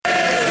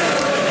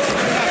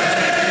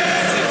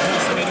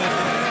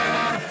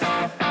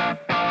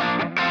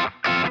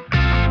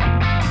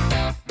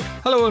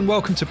and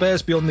welcome to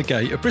Bears Beyond the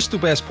Gate, a Bristol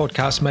Bears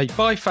podcast made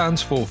by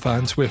fans for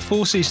fans. We're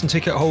 4 season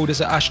ticket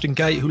holders at Ashton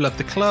Gate who love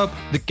the club,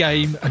 the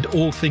game and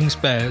all things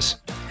Bears.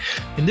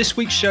 In this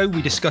week's show,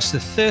 we discuss the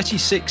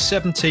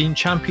 36-17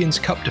 Champions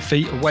Cup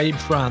defeat away in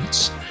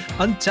France.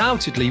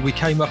 Undoubtedly, we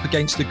came up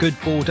against a good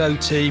Bordeaux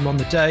team on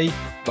the day,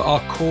 but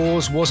our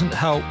cause wasn't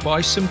helped by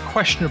some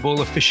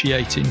questionable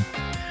officiating.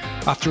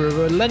 After a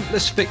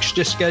relentless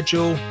fixture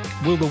schedule,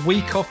 will the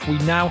week off we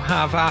now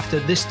have after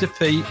this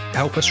defeat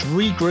help us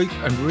regroup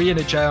and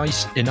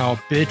re-energise in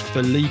our bid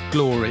for league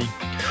glory?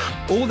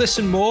 All this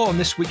and more on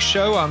this week's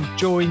show. I'm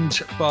joined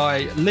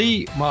by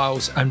Lee,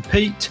 Miles and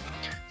Pete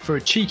for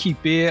a cheeky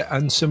beer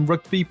and some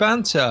rugby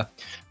banter.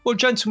 Well,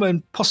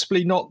 gentlemen,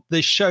 possibly not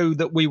the show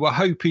that we were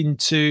hoping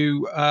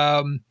to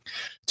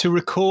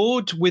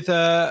record with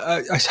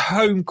a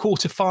home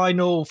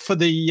quarter-final for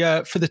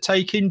the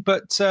taking,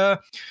 but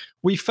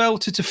we fell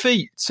to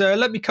defeat.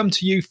 Let me come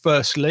to you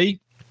firstly.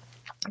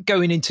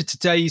 Going into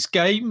today's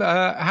game,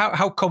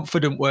 how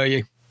confident were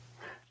you?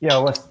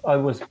 Yeah, I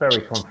was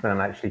very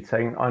confident actually,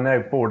 Tim. I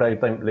know Bordeaux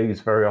don't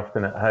lose very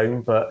often at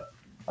home, but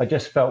I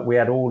just felt we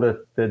had all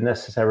the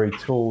necessary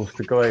tools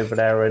to go over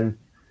there, and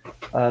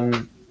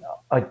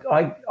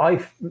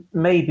I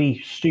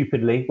maybe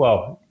stupidly,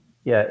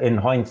 in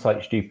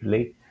hindsight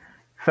stupidly,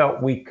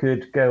 felt we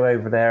could go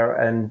over there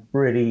and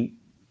really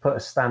put a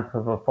stamp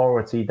of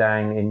authority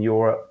down in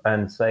Europe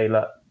and say,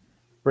 look,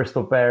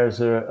 Bristol Bears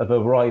have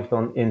arrived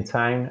in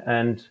town,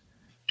 and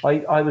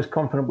I was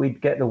confident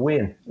we'd get the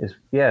win.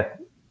 Yeah,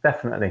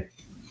 definitely.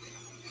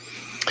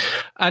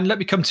 And let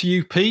me come to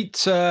you,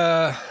 Pete.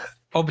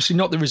 Obviously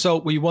not the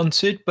result we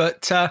wanted,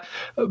 but a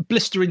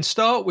blistering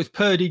start with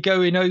Purdy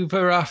going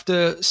over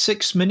after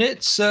 6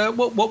 minutes.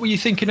 What were you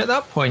thinking at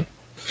that point?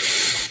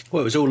 Well,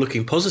 it was all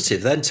looking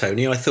positive then,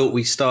 Tony. I thought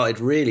we started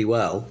really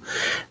well.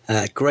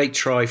 Great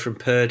try from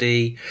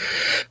Purdy.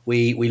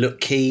 We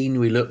looked keen.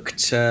 We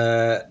looked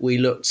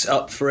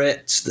up for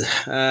it.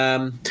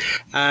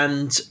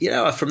 And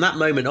from that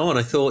moment on,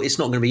 I thought it's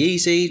not going to be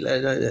easy.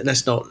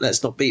 Let's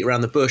not beat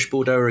around the bush.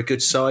 Bordeaux are a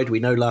good side. We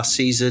know last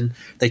season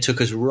they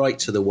took us right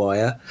to the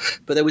wire,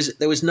 but there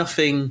was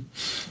nothing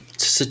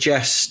to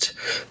suggest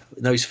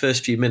in those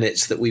first few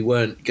minutes that we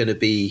weren't going to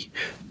be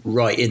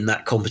right in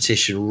that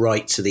competition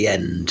right to the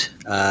end.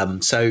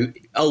 So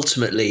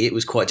ultimately it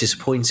was quite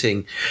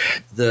disappointing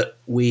that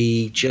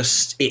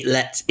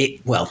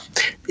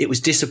it was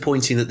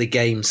disappointing that the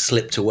game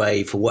slipped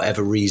away for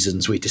whatever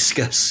reasons we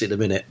discuss in a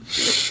minute.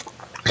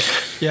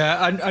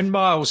 Yeah, and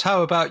Miles,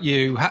 how about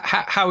you?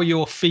 How are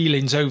your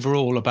feelings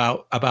overall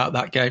about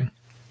that game?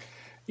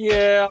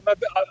 Yeah, I'm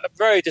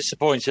very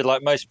disappointed,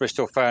 like most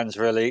Bristol fans,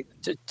 really.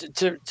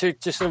 To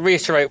just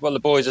reiterate what the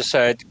boys have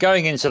said,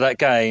 going into that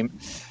game,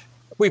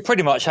 we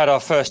pretty much had our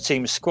first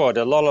team squad.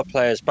 A lot of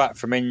players back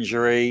from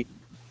injury,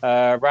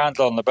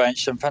 Randall on the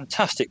bench, some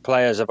fantastic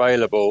players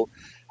available.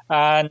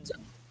 And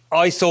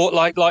I thought,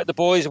 like the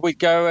boys, we'd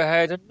go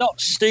ahead and not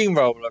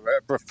steamroll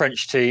a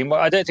French team.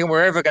 I don't think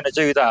we're ever going to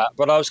do that,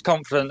 but I was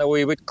confident that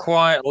we would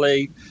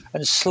quietly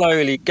and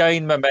slowly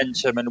gain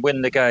momentum and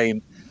win the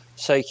game.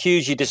 So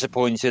hugely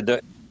disappointed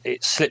that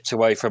it slipped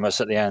away from us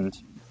at the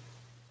end.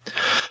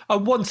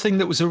 One thing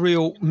that was a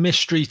real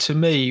mystery to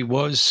me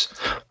was,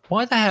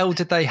 why the hell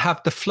did they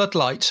have the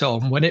floodlights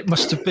on when it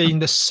must have been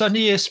the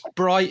sunniest,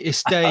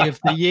 brightest day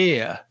of the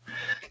year?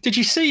 Did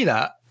you see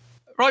that?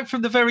 Right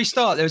from the very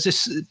start, there was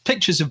this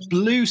pictures of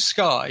blue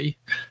sky,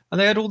 and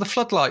they had all the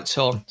floodlights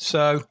on.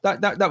 So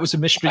that was a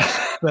mystery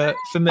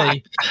for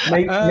me.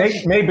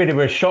 Maybe they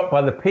were shot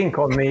by the pink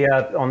on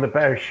the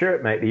Bears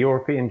shirt, mate. The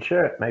European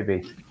shirt,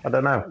 maybe. I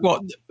don't know.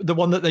 What, the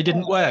one that they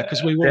didn't wear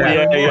because we were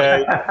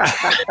wearing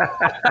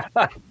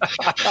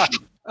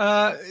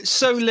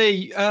So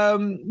Lee,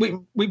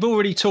 we've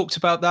already talked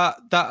about that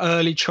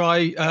early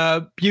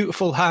try,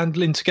 beautiful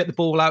handling to get the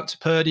ball out to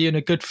Purdy and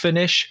a good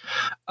finish,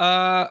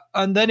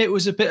 and then it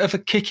was a bit of a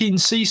kicking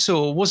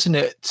seesaw, wasn't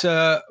it?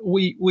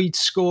 They'd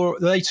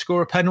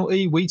score a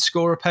penalty, we'd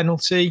score a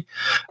penalty,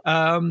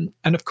 and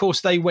of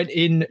course they went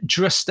in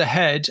just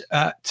ahead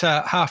at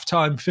half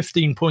time,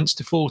 15 points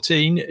to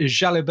 14.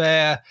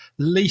 Jalibert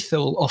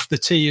lethal off the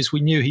tee as we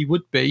knew he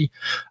would be.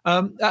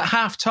 At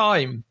half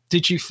time,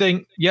 did you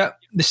think,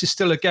 this is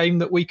still a game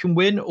that we can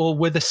win, or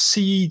were the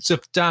seeds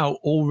of doubt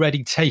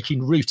already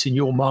taking root in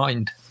your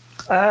mind?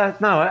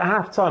 No, at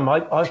half-time,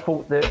 I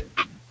thought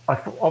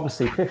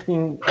obviously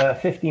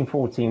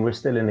 15-14, we're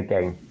still in the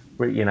game,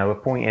 a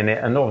point in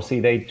it. And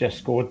obviously they just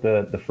scored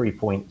the 3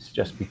 points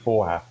just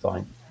before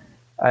half-time.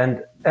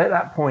 And at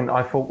that point,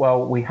 I thought,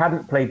 well, we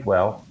hadn't played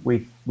well.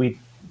 We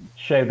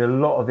showed a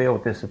lot of ill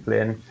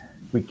discipline.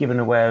 We'd given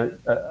away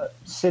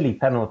silly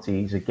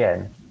penalties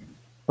again.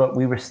 But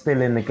we were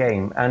still in the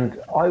game. And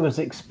I was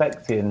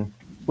expecting,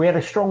 we had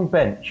a strong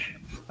bench,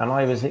 and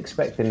I was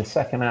expecting the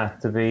second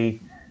half to be,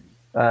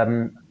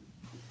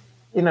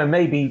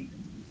 maybe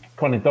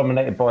kind of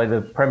dominated by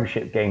the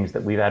Premiership games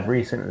that we've had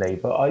recently.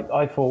 But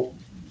I thought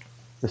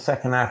the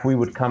second half we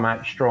would come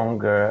out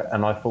stronger,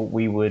 and I thought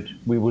we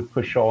would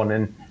push on.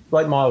 And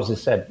like Miles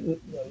has said,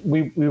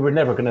 we were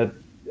never going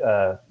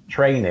to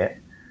train it.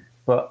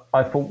 but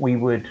I thought we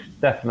would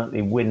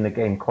definitely win the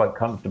game quite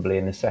comfortably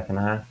in the second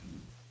half.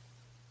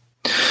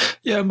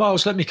 Yeah,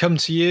 Miles, let me come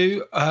to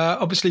you.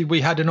 Obviously, we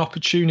had an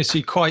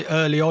opportunity quite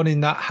early on in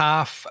that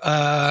half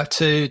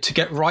to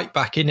get right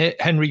back in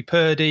it. Henry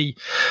Purdy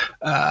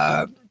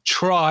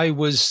try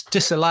was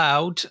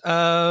disallowed.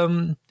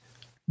 The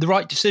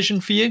right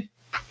decision for you?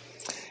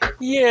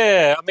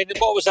 Yeah, I mean,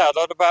 what was that?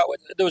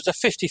 There was a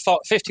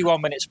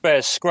 51-minute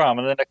spare scrum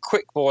and then a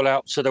quick ball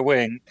out to the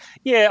wing.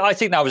 Yeah, I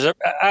think that was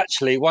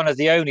actually one of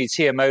the only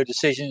TMO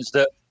decisions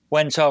that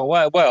went our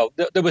way. Well,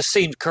 that was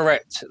seemed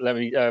correct. Let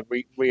me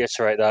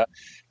reiterate that.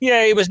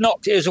 Yeah, it was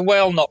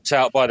well knocked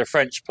out by the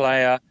French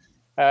player,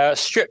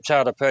 stripped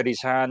out of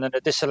Purdy's hand, and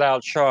a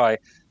disallowed try.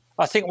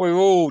 I think we were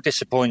all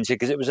disappointed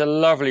because it was a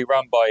lovely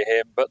run by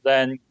him. But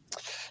then,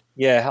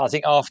 yeah, I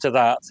think after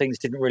that, things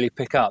didn't really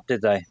pick up,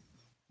 did they?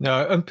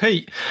 No. And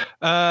Pete,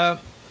 how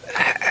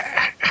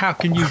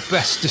can you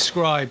best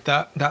describe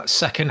that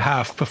second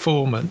half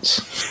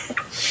performance?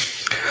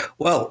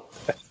 Well,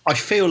 I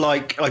feel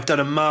like I've done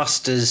a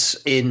master's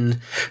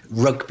in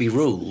rugby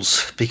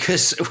rules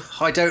because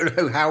I don't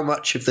know how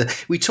much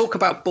of we talk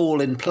about ball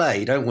in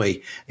play, don't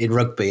we, in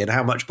rugby, and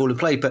how much ball in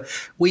play, but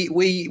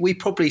we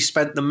probably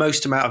spent the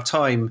most amount of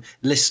time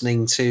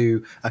listening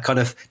to a kind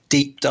of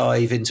deep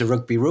dive into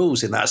rugby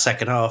rules in that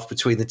second half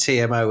between the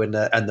TMO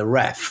and the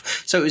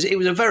ref. So it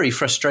was a very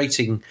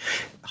frustrating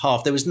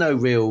half. There was no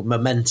real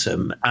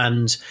momentum,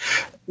 and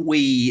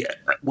we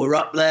were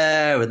up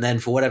there, and then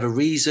for whatever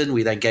reason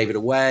we then gave it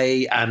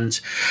away,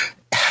 and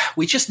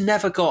we just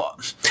never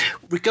got,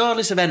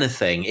 regardless of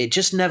anything, it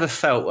just never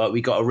felt like we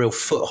got a real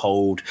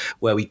foothold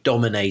where we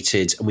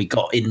dominated and we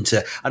got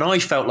into, and I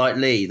felt like,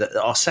 Lee, that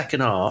our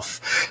second half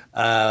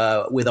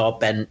with our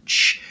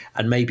bench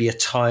and maybe a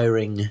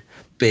tiring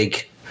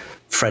big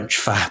French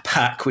fat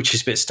pack, which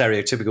is a bit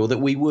stereotypical, that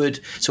we would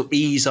sort of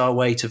ease our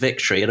way to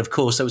victory. And of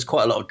course, there was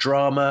quite a lot of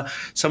drama,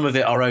 some of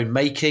it our own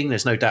making,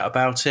 there's no doubt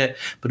about it,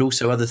 but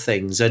also other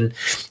things. And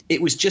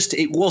it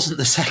wasn't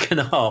the second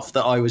half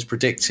that I was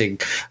predicting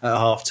at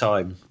half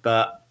time.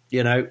 But,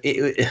 you know,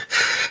 the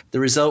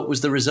result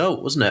was the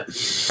result, wasn't it?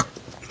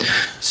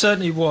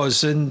 Certainly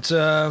was. And,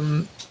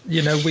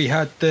 you know, we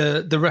had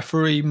the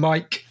referee,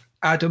 Mike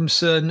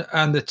Adamson,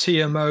 and the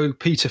TMO,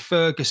 Peter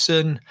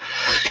Ferguson.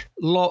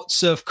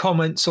 Lots of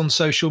comments on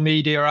social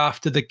media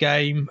after the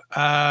game.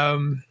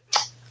 As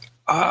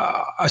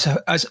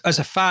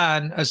a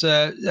fan, as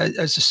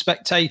a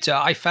spectator,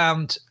 I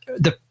found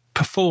the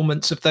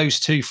performance of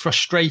those two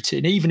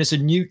frustrating, even as a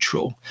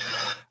neutral.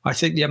 I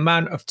think the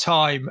amount of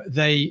time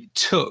they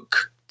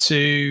took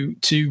to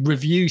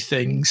review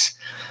things,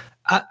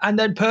 and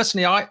then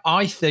personally,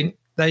 I think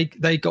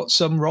they got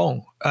some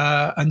wrong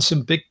and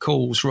some big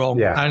calls wrong.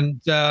 Yeah.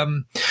 And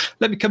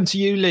let me come to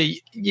you,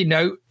 Lee. You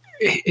know,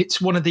 it's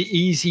one of the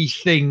easy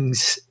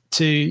things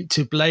to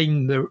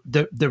blame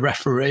the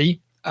referee.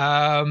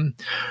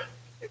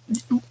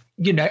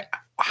 You know,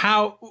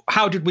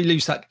 how did we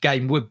lose that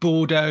game? Were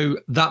Bordeaux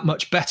that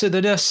much better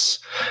than us?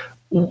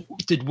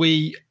 Did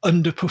we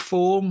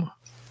underperform?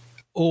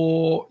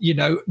 Or, you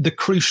know, the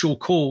crucial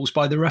calls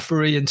by the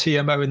referee and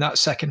TMO in that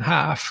second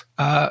half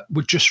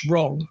were just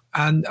wrong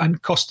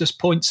and cost us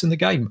points in the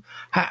game.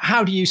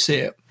 How do you see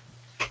it?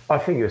 I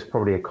think it was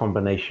probably a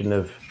combination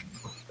of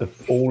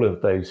all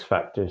of those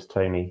factors,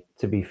 Tony,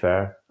 to be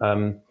fair. I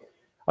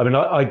mean,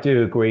 I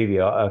do agree with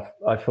you.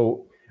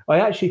 I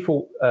actually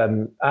thought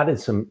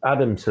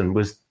Adamson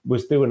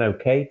was doing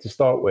okay to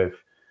start with.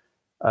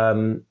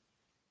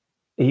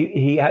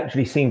 He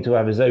actually seemed to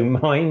have his own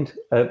mind,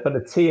 but the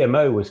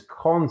TMO was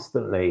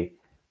constantly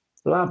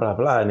blah, blah,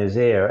 blah in his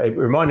ear. It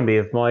reminded me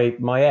of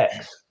my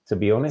ex, to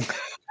be honest.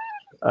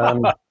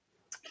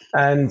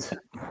 And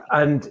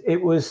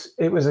it was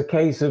a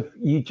case of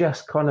you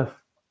just kind of,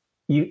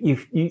 you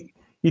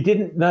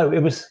didn't know.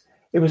 It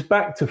was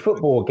back to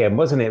football again,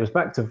 wasn't it? It was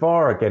back to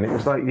VAR again. It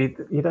was like,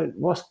 you don't,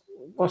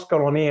 what's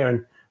going on here?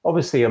 And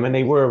obviously, I mean,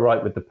 they were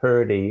right with the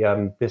Purdy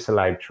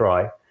disallowed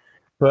try.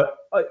 But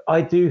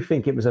I do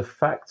think it was a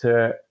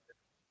factor.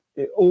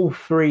 All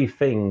three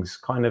things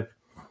kind of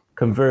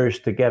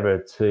converged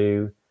together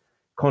to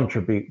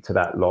contribute to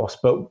that loss.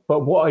 But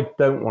what I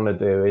don't want to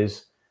do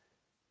is,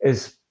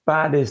 as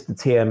bad as the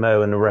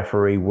TMO and the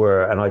referee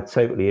were, and I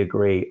totally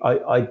agree,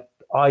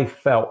 I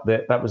felt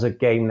that was a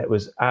game that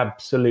was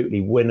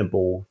absolutely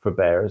winnable for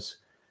Bears.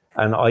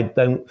 And I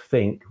don't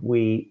think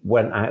we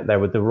went out there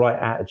with the right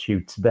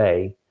attitude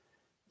today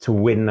to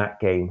win that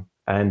game.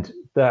 And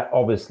that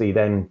obviously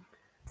then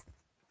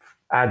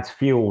adds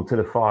fuel to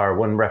the fire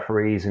when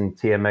referees and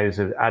TMOs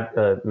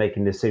are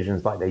making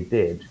decisions like they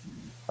did.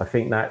 I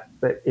think that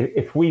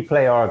if we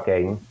play our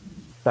game,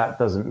 that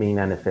doesn't mean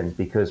anything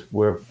because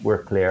we're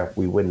clear,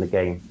 we win the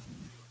game.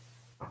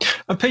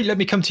 And Pete, let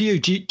me come to you.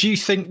 Do you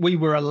think we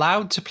were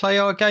allowed to play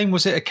our game?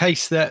 Was it a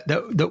case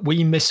that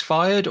we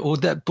misfired, or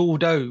that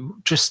Bordeaux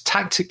just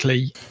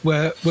tactically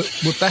were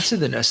better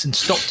than us and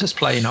stopped us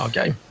playing our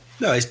game?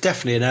 No, it's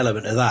definitely an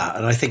element of that.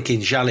 And I think in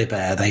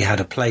Jalibert, they had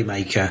a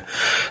playmaker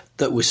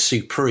that was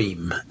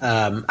supreme,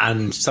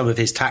 and some of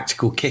his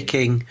tactical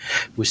kicking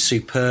was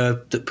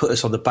superb. That put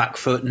us on the back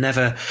foot.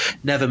 Never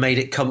made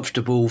it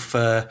comfortable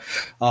for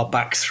our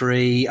back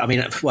three. I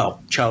mean,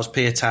 well, Charles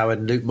Piatow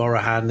and Luke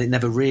Morahan, it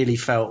never really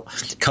felt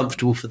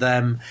comfortable for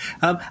them.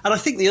 And I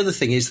think the other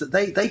thing is that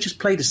they just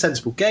played a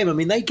sensible game. I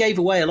mean, they gave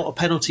away a lot of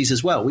penalties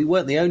as well. We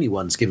weren't the only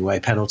ones giving away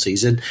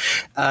penalties, and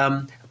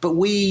but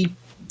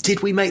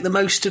did we make the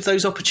most of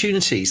those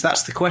opportunities?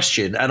 That's the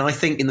question. And I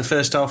think in the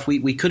first half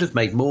we could have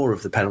made more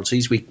of the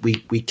penalties. We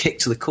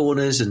kicked to the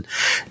corners and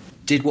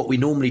did what we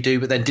normally do,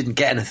 but then didn't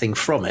get anything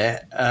from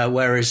it.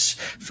 Whereas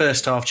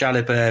first half,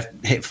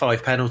 Jalibert hit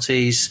 5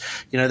 penalties.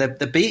 You know,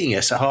 they're beating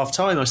us at half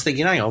time. I was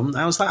thinking, hang on,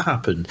 how's that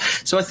happened?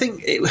 So I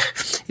think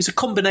it's a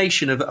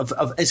combination of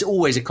it's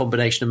always a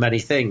combination of many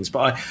things.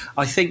 But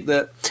I think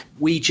that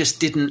we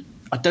just didn't.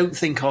 I don't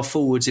think our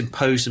forwards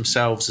imposed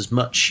themselves as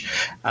much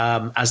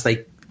as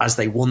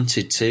they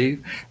wanted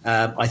to.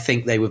 I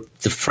think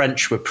the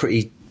French were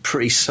pretty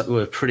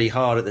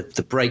hard at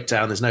the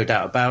breakdown. There's no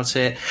doubt about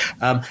it.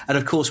 And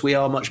of course, we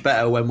are much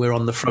better when we're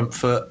on the front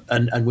foot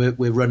and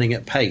we're running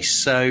at pace.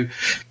 So,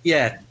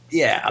 yeah,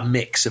 a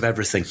mix of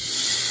everything.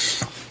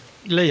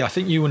 Lee, I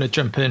think you want to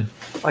jump in.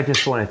 I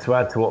just wanted to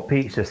add to what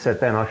Pete just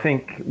said then. I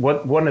think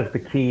one of the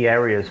key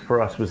areas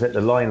for us was at the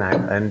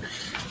line-out, and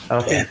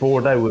I think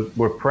Bordeaux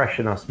were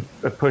pushing us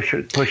at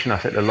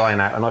the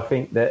line-out. And I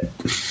think that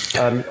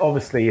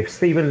obviously if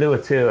Stephen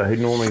Luatua, who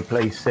normally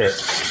plays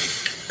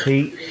 6,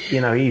 he's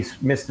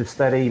Mr.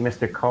 Steady,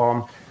 Mr.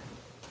 Calm.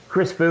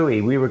 Chris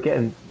Vui, we were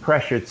getting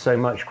pressured so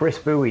much. Chris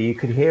Vui, you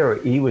could hear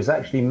it. He was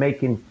actually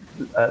making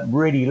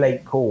really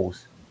late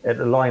calls at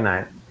the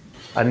line-out.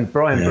 And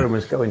Brian Broom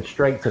was going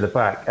straight to the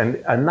back,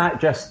 and that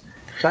just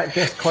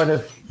kind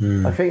of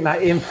I think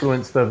that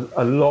influenced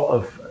a lot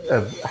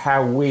of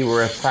how we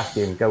were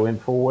attacking going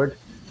forward.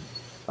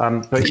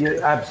 But you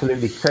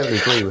absolutely totally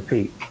agree with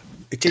Pete.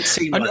 It did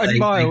seem like it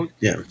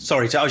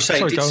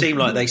did seem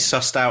like they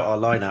sussed out our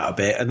line out a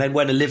bit, and then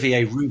when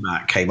Olivier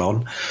Roumac came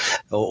on,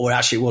 or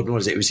actually what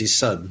was it? It was his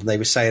son. They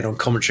were saying on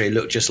commentary it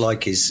looked just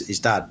like his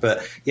dad.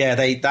 But yeah,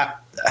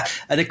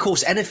 and of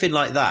course anything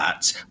like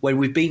that, when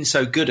we've been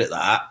so good at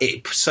that,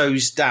 it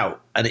sows doubt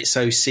and it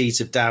sows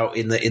seeds of doubt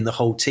in the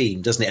whole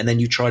team, doesn't it? And then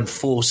you try and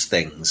force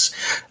things,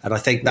 and I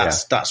think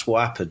that's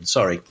what happened.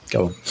 Sorry,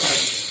 go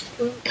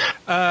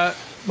on.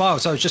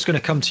 Miles, I was just going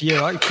to come to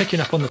you. Picking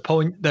up on the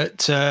point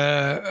that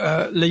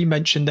Lee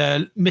mentioned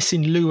there,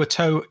 missing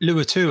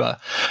Luatua,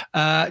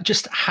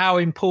 just how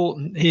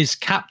important his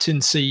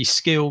captaincy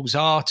skills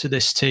are to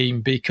this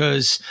team,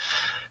 because,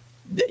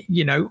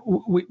 you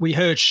know, we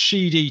heard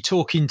Sheedy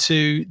talking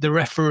to the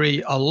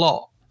referee a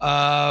lot.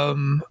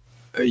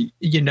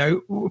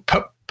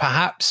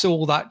 Perhaps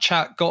all that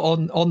chat got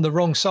on the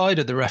wrong side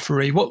of the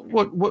referee.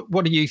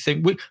 What do you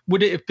think?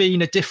 Would it have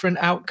been a different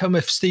outcome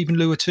if Stephen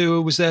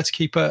Luatua was there to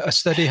keep a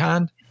steady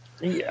hand?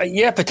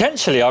 Yeah,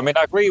 potentially. I mean,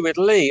 I agree with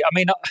Lee. I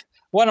mean,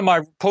 one of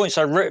my points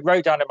I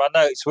wrote down in my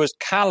notes was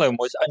Callum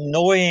was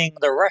annoying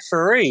the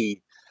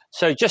referee.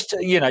 So just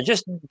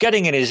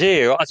getting in his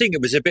ear, I think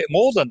it was a bit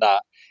more than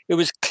that. It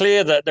was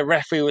clear that the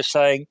referee was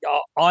saying,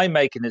 I'm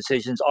making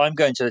decisions, I'm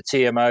going to the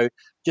TMO,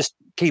 just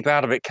keep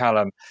out of it,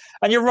 Callum.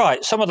 And you're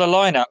right, some of the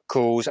line-out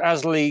calls,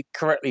 as Lee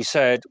correctly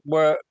said,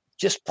 were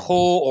just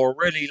poor or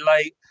really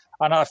late.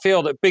 And I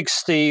feel that Big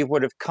Steve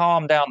would have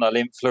calmed down that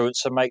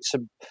influence and make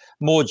some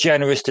more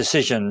generous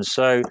decisions.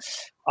 So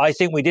I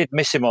think we did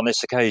miss him on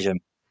this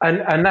occasion.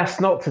 And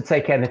that's not to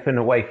take anything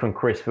away from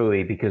Chris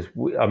Vui, because,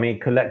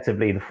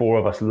 collectively, the four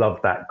of us love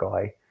that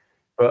guy.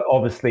 But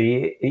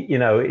obviously,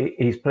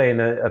 he's playing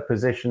a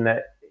position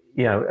that,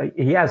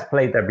 he has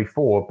played there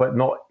before, but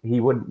he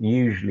wouldn't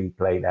usually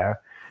play there.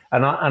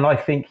 And I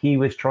think he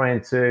was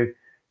trying to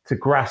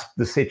grasp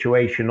the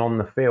situation on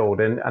the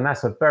field. And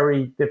that's a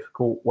very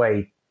difficult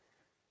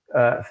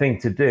thing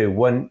to do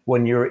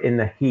when you're in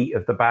the heat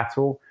of the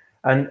battle.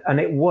 And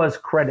it was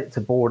credit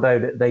to Bordeaux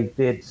that they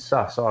did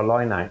suss our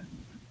line out.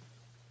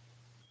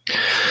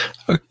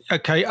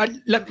 Okay,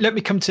 let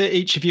me come to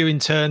each of you in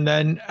turn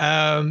then.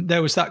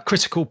 There was that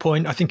critical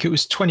point, I think it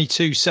was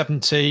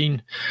 22-17.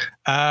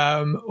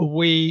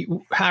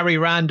 Harry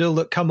Randall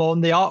that come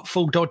on, the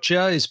Artful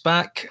Dodger is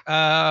back,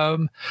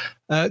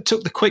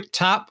 took the quick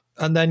tap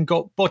and then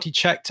got body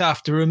checked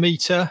after a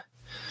metre.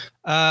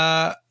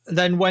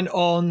 Then went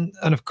on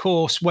and, of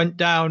course, went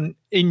down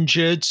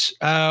injured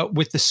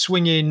with the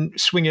swinging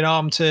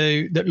arm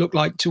that looked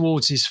like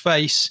towards his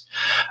face.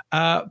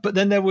 But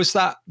then there was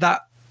that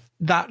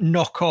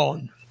knock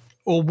on,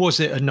 or was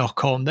it a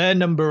knock on? They're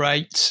number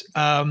 8.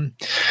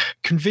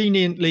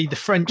 Conveniently, the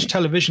French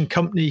television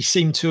company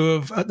seemed to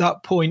have at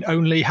that point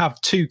only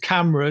have 2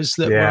 cameras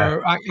that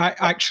were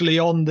actually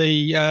on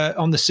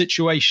the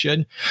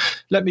situation.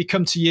 Let me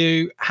come to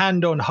you,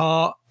 hand on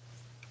heart.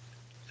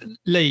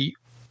 Lee,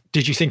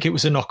 did you think it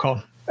was a knock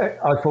on? I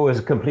thought it was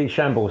a complete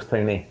shambles,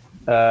 Tony.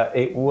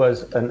 It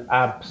was an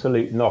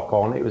absolute knock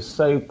on. It was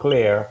so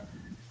clear.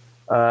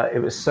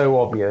 It was so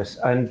obvious,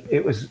 and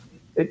it was.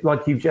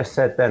 Like you've just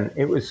said then,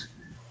 it was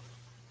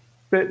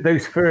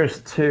those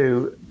first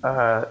 2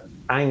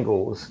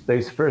 angles,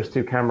 those first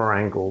two camera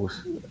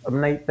angles,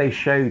 they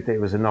showed there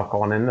was a knock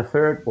on in the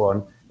third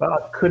one, but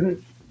I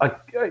couldn't.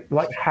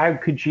 How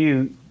could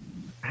you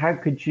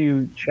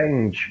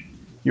change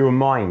your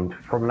mind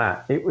from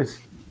that? It was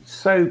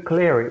so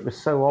clear. It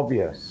was so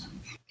obvious.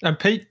 And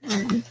Pete,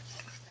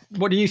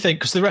 what do you think?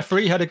 Because the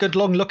referee had a good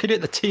long look at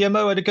it. The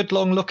TMO had a good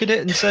long look at it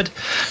and said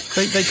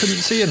they couldn't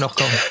see a knock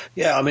on.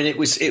 Yeah, I mean, it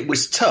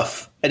was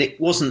tough. And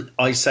it wasn't,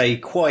 I say,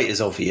 quite as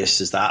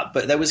obvious as that,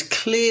 but there was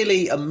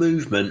clearly a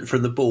movement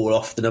from the ball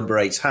off the number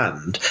 8's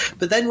hand.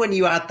 But then when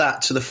you add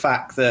that to the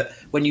fact that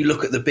when you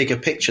look at the bigger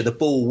picture, the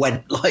ball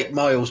went like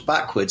miles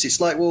backwards,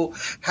 it's like, well,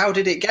 how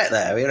did it get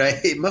there?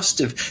 There must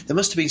have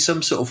been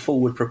some sort of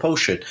forward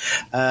propulsion.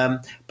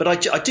 But I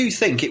do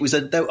think it was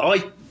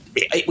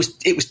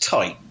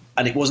tight,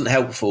 and it wasn't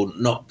helpful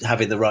not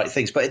having the right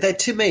things. But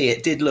to me,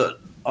 it did look.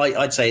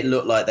 I'd say it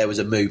looked like there was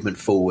a movement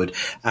forward,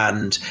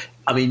 and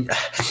I mean.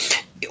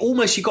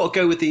 Almost you've got to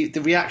go with the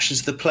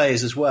reactions of the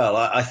players as well.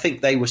 I think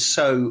they were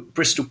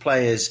Bristol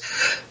players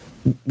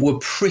were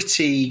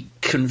pretty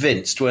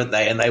convinced, weren't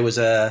they? And there was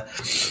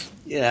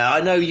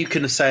I know you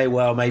can say,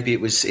 well, maybe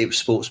it was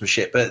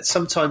sportsmanship, but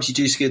sometimes you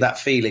do get that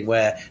feeling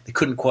where they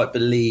couldn't quite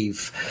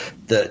believe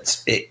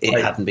that it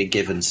hadn't been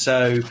given.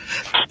 So,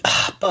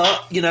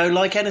 but,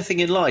 like anything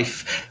in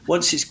life,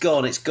 once it's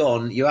gone, it's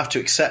gone. You have to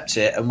accept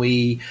it. And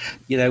we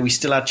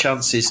still had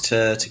chances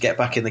to get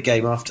back in the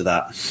game after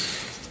that.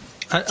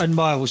 And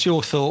Miles,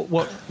 your thought?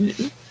 What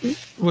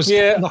was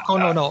knock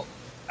on or not?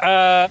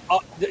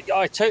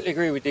 I totally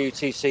agree with you,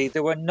 TC.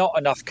 There were not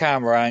enough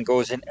camera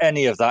angles in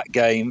any of that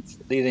game,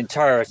 the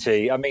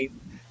entirety. I mean,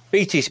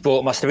 BT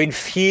Sport must have been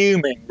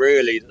fuming,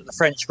 really, that the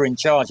French were in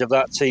charge of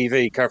that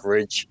TV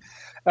coverage.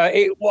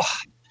 It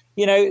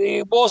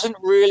wasn't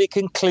really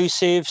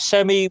conclusive.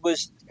 Semi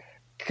was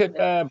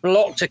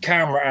blocked a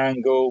camera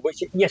angle,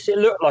 which, yes, it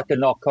looked like a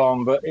knock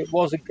on, but it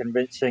wasn't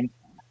convincing.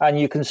 And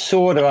you can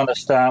sort of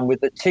understand with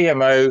the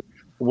TMO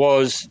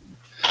was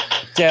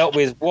dealt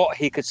with what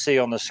he could see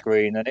on the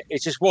screen, and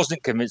it just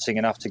wasn't convincing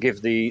enough to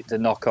give the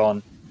knock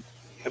on,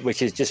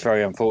 which is just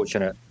very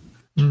unfortunate.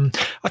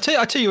 I'll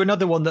tell you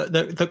another one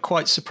that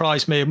quite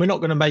surprised me, and we're not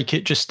going to make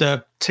it just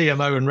a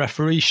TMO and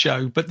referee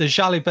show, but the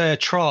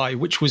Jalibert try,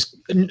 which was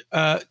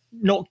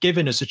not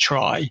given as a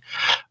try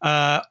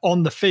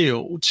on the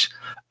field,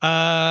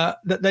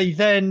 that they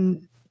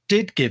then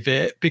did give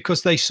it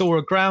because they saw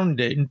a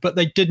grounding, but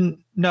they didn't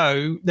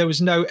know, there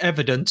was no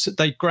evidence that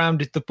they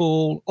grounded the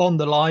ball on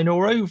the line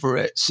or over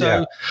it.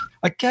 So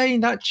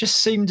again, that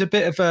just seemed a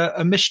bit of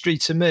a mystery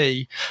to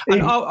me.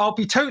 And I'll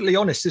be totally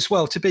honest as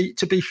well, to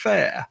be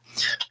fair,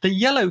 the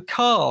yellow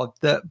card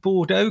that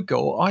Bordeaux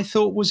got, I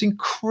thought was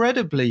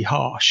incredibly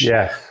harsh.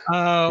 Yeah.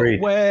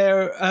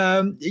 Where,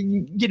 I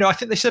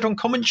think they said on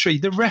commentary,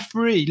 the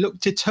referee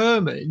looked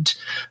determined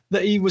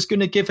that he was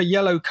going to give a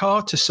yellow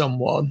card to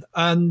someone.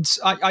 And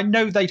I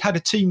know they'd had a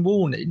team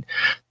warning,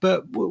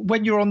 but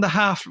when you're on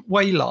the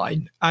halfway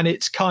line and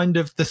it's kind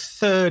of the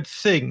third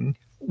thing,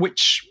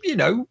 which,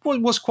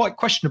 was quite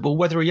questionable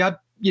whether he had,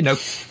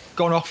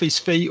 gone off his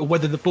feet or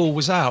whether the ball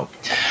was out.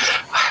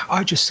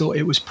 I just thought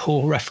it was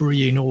poor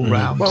refereeing all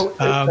round. Well,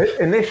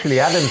 initially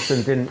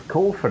Adamson didn't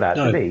call for that,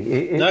 did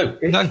he? No.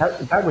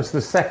 That was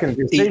the second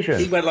decision.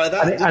 He went like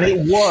that, and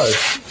it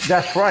was.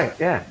 That's right,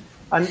 yeah.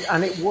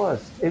 And it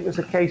was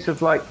a case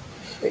of like,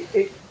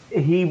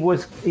 he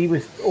was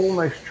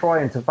almost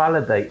trying to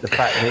validate the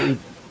fact that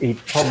he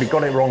probably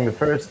got it wrong the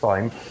first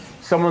time.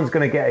 Someone's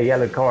going to get a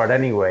yellow card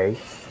anyway.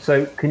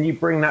 So can you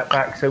bring that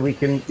back so we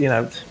can,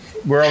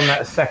 we're on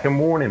that second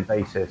warning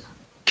basis.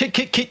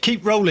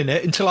 Keep rolling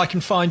it until I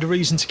can find a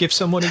reason to give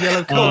someone a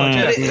yellow card.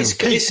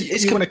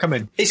 You want to come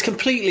in? It's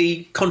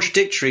completely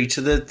contradictory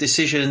to the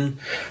decision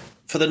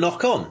for the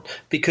knock-on,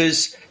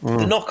 because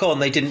the knock-on,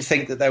 they didn't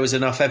think that there was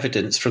enough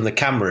evidence from the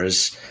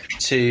cameras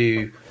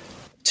to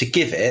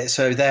give it,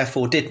 so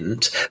therefore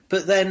didn't.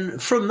 But then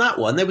from that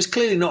one, there was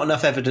clearly not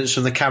enough evidence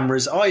from the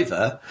cameras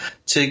either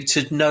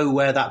to know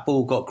where that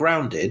ball got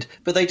grounded,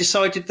 but they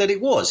decided that it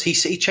was. He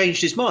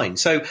changed his mind.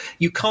 So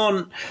you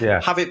can't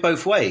have it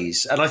both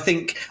ways. And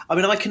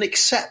I can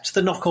accept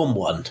the knock-on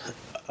one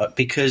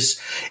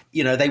because,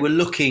 they were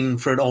looking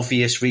for an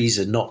obvious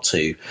reason not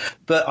to.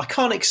 But I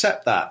can't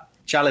accept that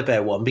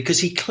Jalibert one because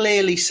he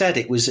clearly said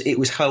it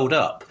was held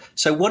up.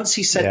 So once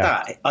he said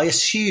that, I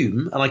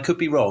assume, and I could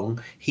be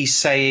wrong, he's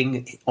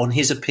saying, on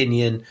his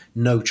opinion,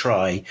 no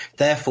try.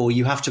 Therefore,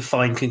 you have to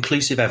find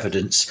conclusive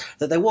evidence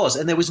that there was.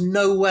 And there was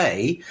no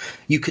way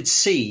you could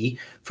see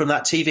from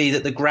that TV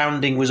that the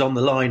grounding was on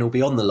the line or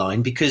beyond the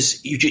line,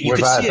 because you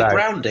could see a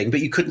grounding,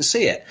 but you couldn't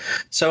see it.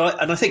 So,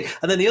 and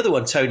then the other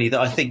one, Tony, that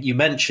I think you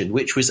mentioned,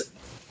 which was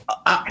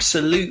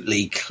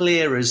absolutely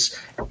clear as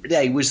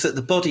day, was that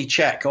the body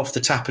check off the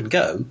tap and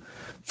go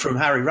from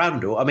Harry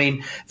Randall. I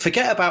mean,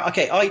 forget about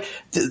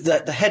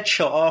the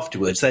headshot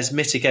afterwards. There's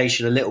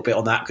mitigation a little bit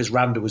on that because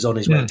Randall was on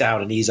his way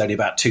down and he's only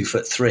about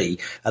 2'3",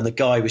 and the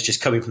guy was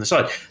just coming from the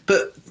side.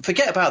 But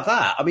forget about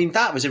that. I mean,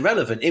 that was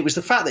irrelevant. It was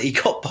the fact that he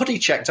got body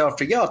checked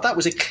after a yard. That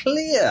was a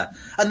clear,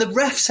 and the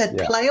ref said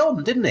play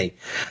on, didn't he?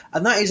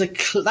 And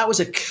that was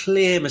a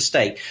clear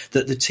mistake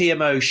that the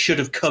TMO should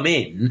have come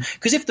in,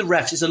 because if the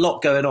refs, there's a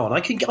lot going on.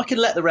 I can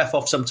let the ref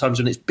off sometimes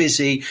when it's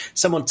busy.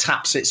 Someone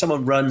taps it,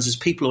 someone runs. There's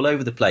people all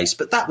over the place,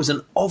 but that was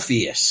an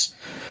obvious.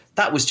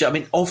 That was, I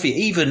mean, obvious.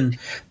 Even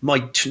my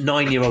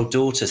 9-year-old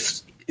daughter,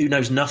 who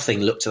knows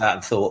nothing, looked at that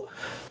and thought,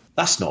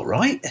 "That's not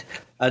right."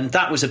 And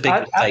that was a big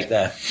mistake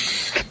there.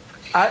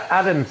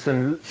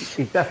 Adamson,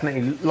 he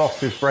definitely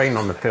lost his brain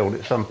on the field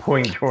at some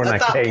point during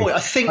that game. At that point, I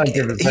think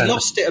he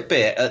lost it a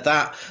bit at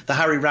the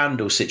Harry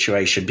Randall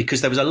situation, because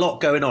there was a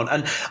lot going on.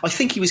 And I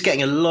think he was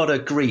getting a lot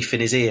of grief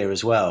in his ear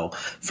as well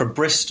from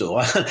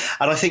Bristol. And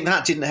I think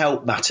that didn't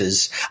help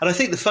matters. And I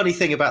think the funny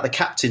thing about the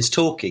captains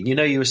talking,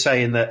 you were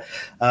saying that,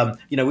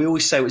 we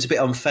always say it was a bit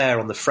unfair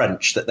on the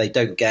French that they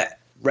don't get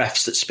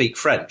refs that speak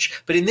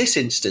French. But in this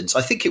instance,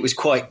 I think it was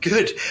quite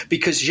good,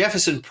 because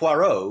Jefferson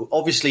Poirot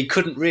obviously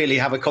couldn't really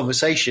have a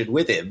conversation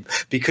with him,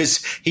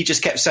 because he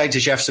just kept saying to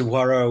Jefferson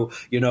Poirot,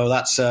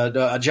 that's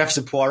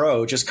Jefferson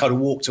Poirot just kind of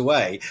walked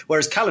away.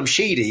 Whereas Callum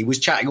Sheedy was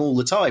chatting all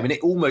the time, and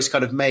it almost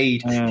kind of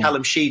made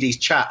Callum Sheedy's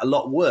chat a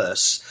lot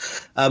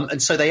worse.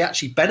 And so they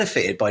actually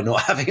benefited by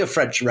not having a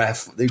French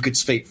ref who could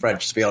speak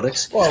French, to be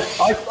honest. Well,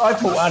 I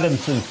thought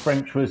Adamson's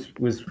French was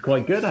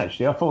quite good,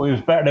 actually. I thought he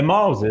was better than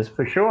Miles's,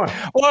 for sure.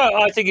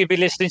 Well, I think he'd be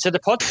listening to the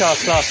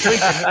podcast last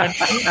week.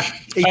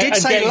 He did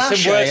say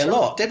Lachey a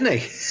lot, didn't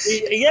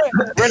he? Yeah,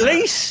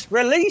 release.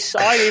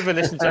 I even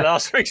listened to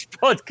last week's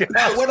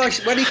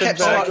podcast. When he kept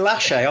saying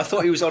Lachey, I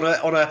thought he was on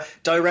a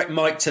direct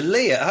mic to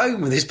Lee at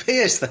home with his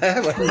peers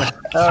there.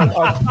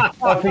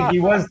 I think he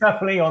was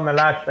definitely on the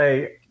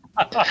Lachey.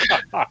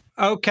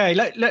 Okay,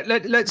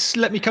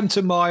 let me come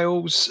to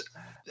Miles.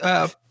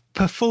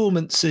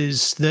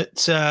 Performances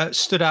that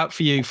stood out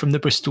for you from the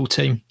Bristol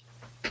team.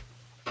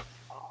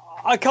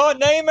 I can't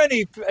name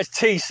any,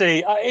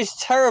 TC.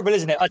 It's terrible,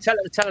 isn't it? I tell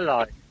a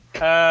lie.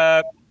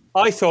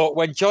 I thought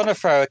when John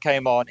O'Farrell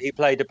came on, he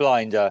played a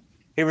blinder.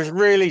 He was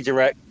really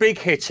direct, big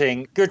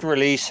hitting, good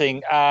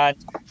releasing,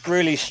 and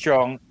really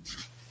strong.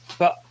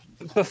 But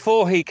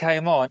before he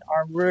came on,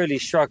 I'm really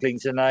struggling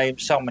to name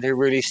someone who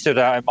really stood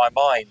out in my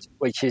mind,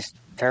 which is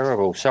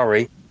terrible.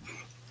 Sorry.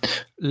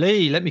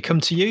 Lee, let me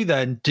come to you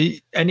then.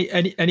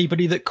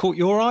 Anybody that caught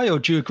your eye, or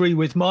do you agree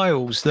with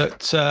Miles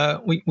that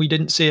we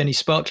didn't see any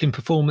sparkling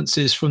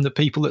performances from the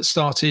people that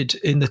started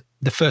in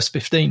the first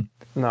 15?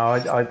 No,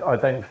 I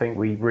don't think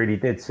we really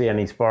did see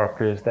any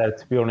sparklers there,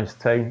 to be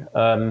honest, Tone.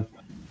 I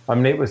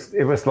mean, it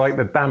was like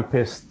the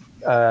dampest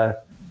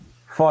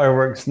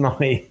fireworks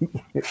night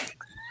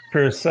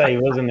per se,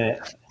 wasn't it?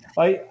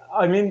 I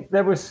mean,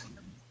 there was,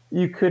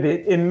 you could,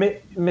 in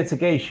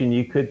mitigation,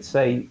 you could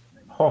say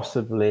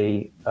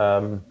possibly,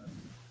 I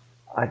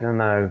don't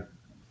know.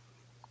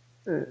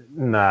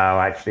 No,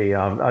 actually,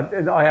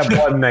 I have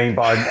one name,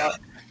 but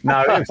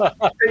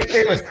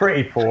it was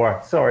pretty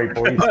poor. Sorry,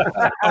 boys.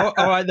 All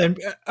right then,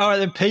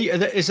 Pete.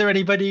 Is there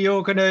anybody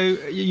you're going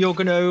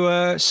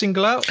to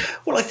single out?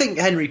 Well, I think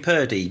Henry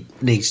Purdy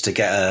needs to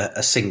get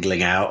a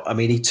singling out. I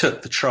mean, he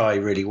took the try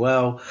really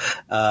well.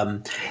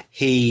 The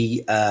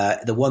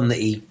one that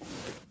he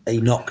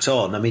knocked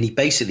on. I mean, he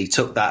basically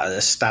took that at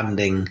a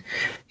standing.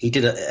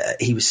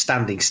 He was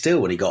standing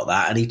still when he got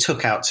that, and he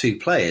took out two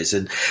players.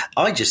 And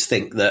I just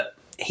think that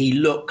he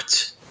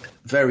looked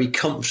very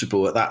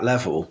comfortable at that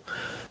level.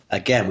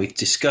 Again, we've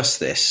discussed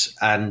this,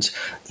 and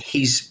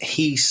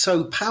he's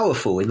so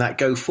powerful in that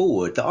go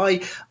forward that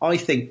I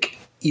think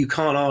you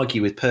can't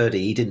argue with Purdy.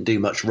 He didn't do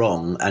much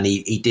wrong, and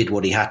he did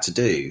what he had to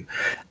do.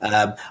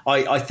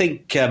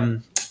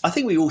 I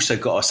think we also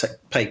got to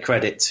pay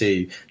credit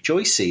to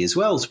Joycey as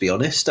well, to be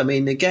honest. I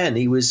mean, again,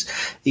 there was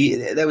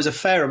a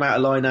fair amount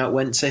of line out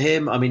went to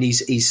him. I mean,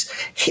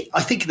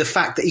 I think the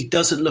fact that he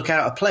doesn't look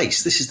out of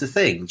place, this is the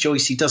thing.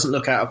 Joycey doesn't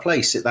look out of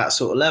place at that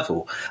sort of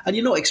level. And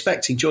you're not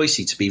expecting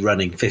Joycey to be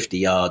running 50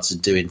 yards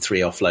and doing 3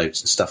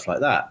 offloads and stuff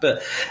like that.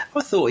 But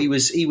I thought he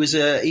was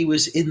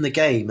in the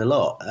game a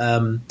lot. I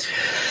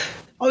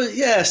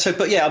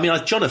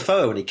mean, John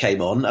Afoe, when he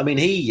came on, I mean,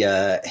 he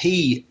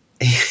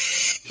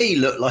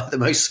looked like the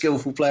most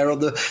skillful player on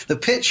the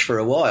pitch for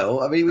a while.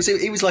 I mean,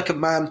 he was like a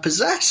man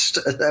possessed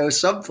at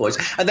some points.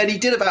 And then he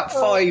did about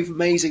 5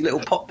 amazing little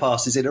pop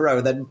passes in a row,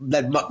 and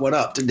then mucked one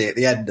up, didn't he, at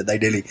the end, and they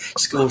nearly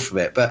scored from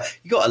it. But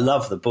you got to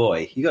love the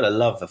boy. You got to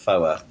love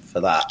Afoe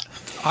for that.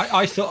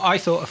 I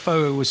thought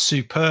Afoe was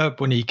superb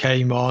when he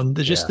came on.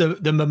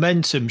 The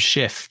momentum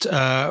shift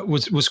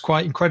was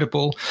quite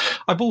incredible.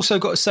 I've also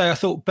got to say I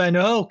thought Ben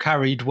Earl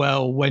carried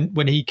well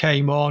when he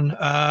came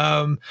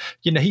on.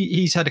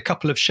 He's had a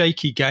couple of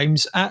shaky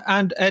games,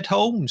 and Ed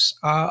Holmes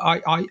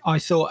I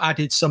thought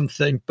added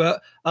something,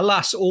 but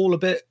alas, all a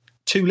bit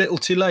too little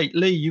too late.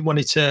 Lee, you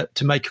wanted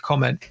to make a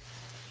comment.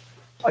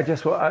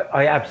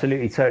 I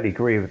absolutely totally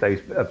agree with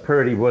those.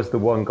 Purdy was the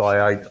one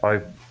guy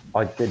I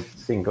I did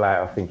single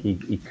out. I think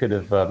he could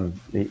have.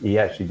 He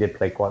actually did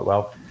play quite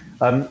well.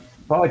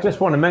 But I just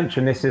want to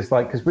mention this is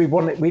like, because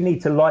we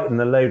need to lighten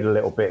the load a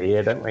little bit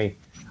here, don't we?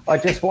 I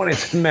just wanted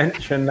to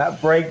mention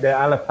that break that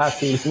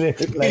Alapati made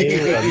through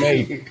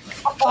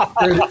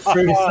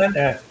the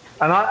centre.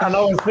 And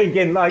I was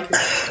thinking, like,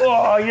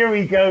 oh, here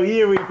we go,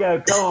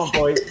 come on,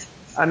 boys.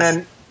 And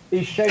then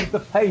he showed the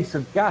pace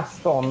of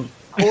Gaston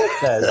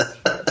Cortez,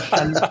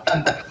 and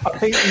I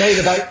think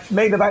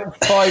made about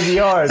 5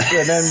 yards,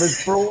 and then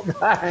was brought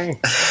down.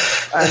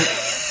 And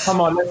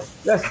come on,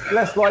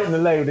 let's lighten the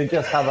load and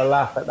just have a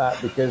laugh at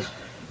that, because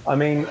I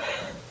mean,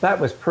 that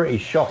was pretty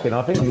shocking.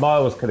 I think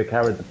Miles could have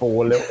carried the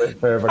ball a little bit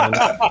further than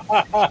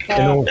that,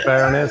 in all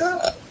fairness.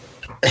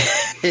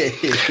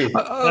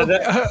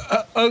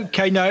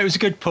 Okay, no, it was a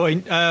good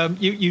point.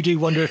 You do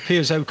wonder if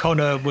Piers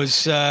O'Connor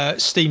was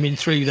steaming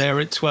through there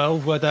at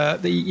 12, whether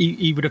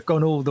he would have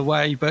gone all the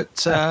way.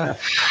 But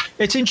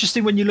it's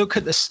interesting when you look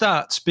at the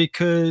stats,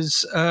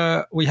 because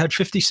we had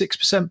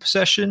 56%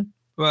 possession,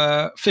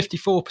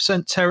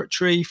 54%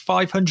 territory,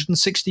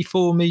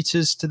 564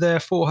 metres to their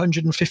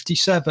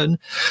 457.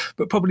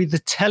 But probably the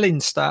telling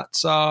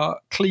stats are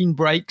clean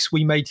breaks.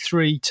 We made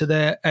 3 to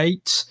their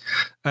 8.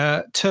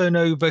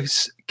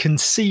 Turnovers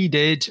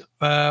conceded,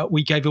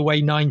 we gave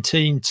away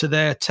 19 to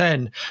their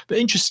 10. But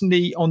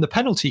interestingly, on the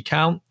penalty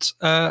count,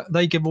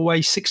 they give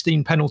away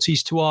 16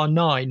 penalties to our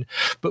 9.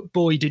 But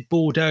boy, did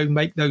Bordeaux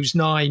make those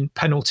 9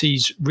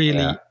 penalties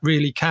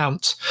really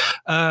count.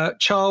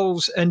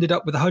 Charles ended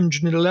up with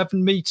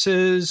 111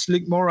 metres,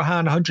 Luke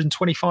Morahan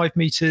 125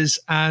 metres,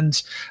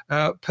 and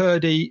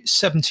Purdy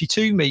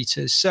 72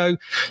 metres. So,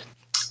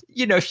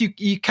 you know, if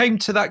you came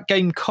to that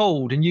game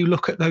cold and you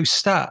look at those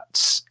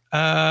stats,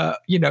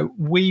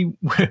 we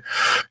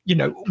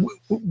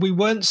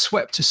weren't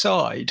swept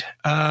aside,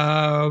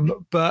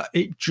 but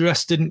it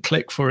just didn't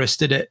click for us,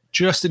 did it?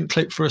 Just didn't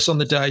click for us on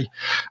the day.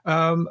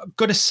 I've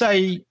got to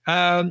say,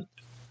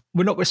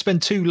 we're not going to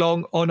spend too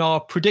long on our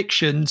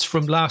predictions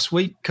from last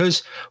week,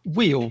 because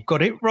we all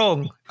got it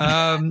wrong.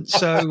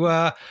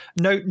 So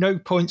no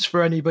points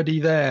for anybody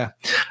there.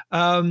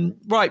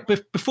 Right,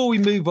 but before we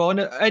move on,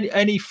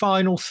 any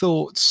final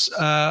thoughts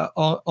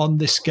on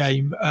this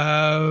game?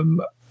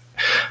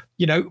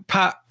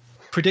 Pat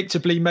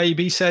predictably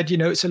maybe said,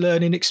 it's a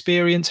learning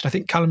experience. And I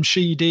think Callum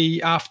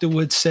Sheedy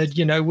afterwards said,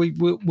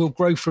 we'll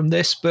grow from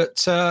this.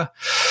 But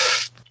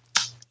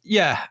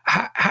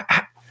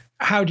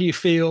how do you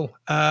feel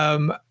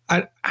and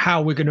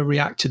how we're going to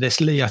react to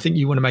this? Lee, I think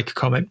you want to make a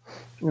comment.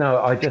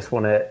 No, I just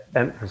want to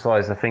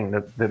emphasise, I think,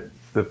 that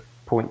the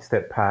points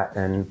that Pat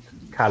and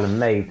Callum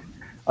made.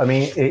 I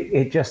mean,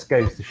 it just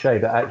goes to show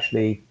that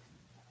actually,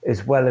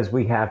 as well as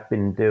we have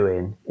been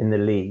doing in the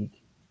league,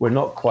 we're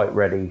not quite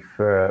ready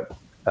for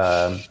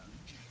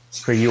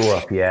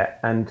Europe yet.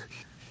 And,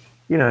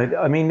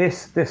 I mean,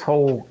 this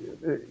whole,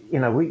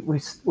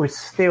 we're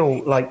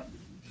still like,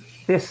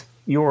 this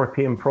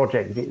European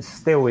project, it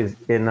still is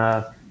in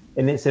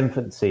its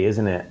infancy,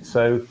 isn't it?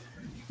 So,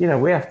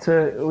 we have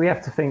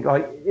to think,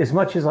 like, as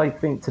much as I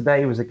think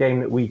today was a game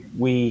that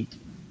we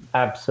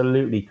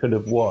absolutely could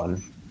have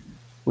won,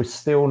 we're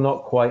still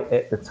not quite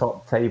at the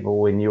top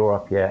table in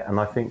Europe yet.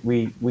 And I think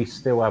we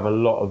still have a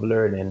lot of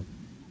learning.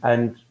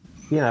 And,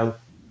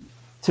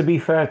 to be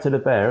fair to the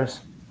Bears,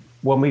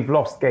 when we've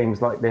lost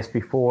games like this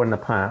before in the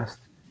past,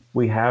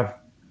 we've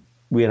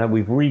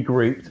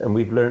regrouped and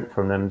we've learnt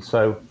from them.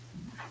 So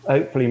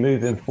hopefully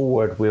moving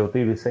forward, we'll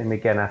do the same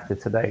again after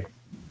today.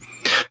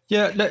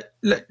 Yeah,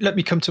 let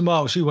me come to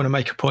Miles. You want to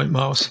make a point,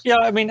 Miles? Yeah,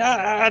 I mean,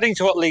 adding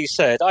to what Lee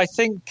said, I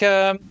think,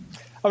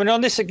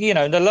 on this,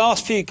 in the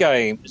last few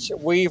games,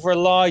 we've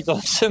relied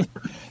on some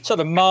sort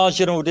of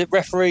marginal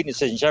referee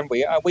decisions, haven't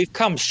we? We've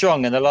come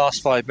strong in the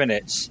last 5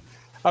 minutes.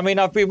 I mean,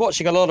 I've been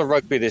watching a lot of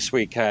rugby this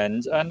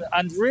weekend, and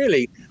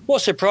really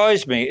what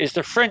surprised me is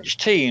the French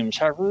teams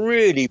have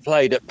really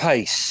played at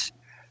pace.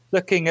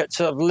 Looking at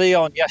sort of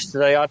Lyon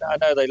yesterday, I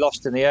know they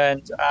lost in the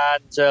end,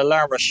 and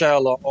La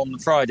Rochelle on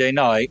Friday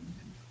night,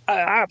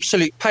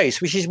 absolute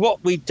pace, which is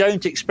what we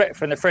don't expect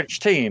from the French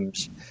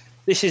teams.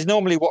 This is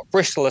normally what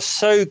Bristol are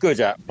so good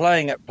at,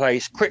 playing at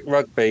pace, quick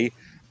rugby.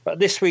 But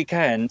this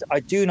weekend,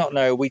 I do not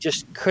know, we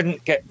just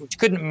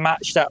couldn't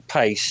match that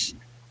pace.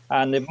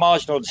 And the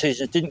marginal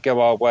decisions didn't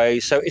go our way.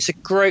 So it's a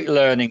great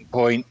learning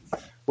point.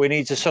 We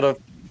need to sort of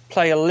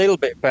play a little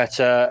bit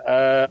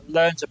better,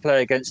 learn to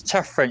play against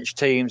tough French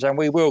teams, and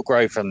we will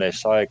grow from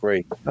this. I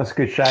agree. That's a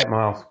good shout,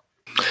 Miles.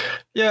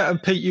 Yeah,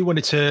 and Pete, you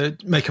wanted to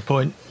make a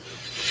point.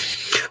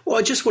 Well,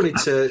 I just wanted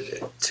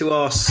to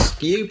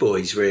ask you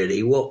boys,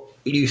 really, what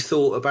you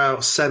thought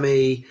about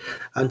Semi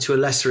and to a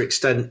lesser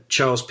extent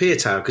Charles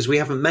Piutau, because we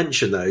haven't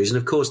mentioned those. And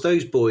of course,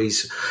 those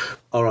boys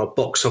are our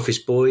box office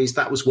boys.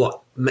 That was what,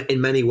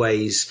 in many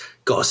ways,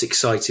 got us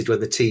excited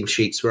when the team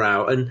sheets were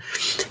out. And,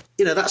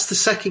 that's the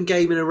second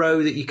game in a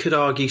row that you could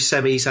argue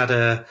Semi's had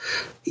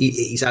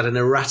an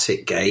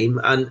erratic game.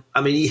 And,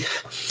 I mean,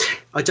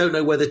 I don't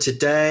know whether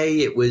today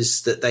it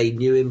was that they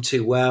knew him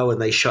too well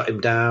and they shut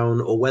him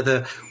down, or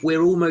whether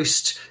we're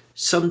almost,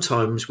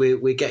 sometimes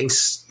we're getting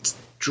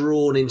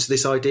drawn into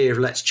this idea of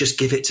let's just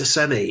give it to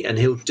Semi and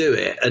he'll do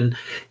it. And,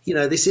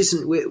 this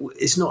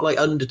it's not like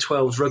under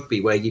 12s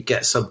rugby where you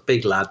get some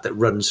big lad that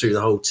runs through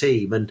the whole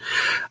team. And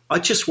I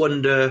just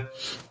wonder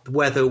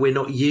whether we're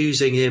not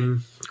using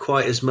him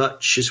quite as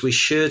much as we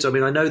should. I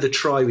mean, I know the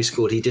try we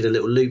scored, he did a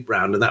little loop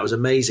round and that was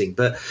amazing,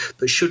 but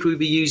should we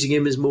be using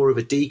him as more of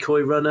a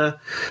decoy runner?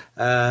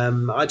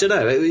 I don't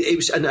know. It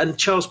was, and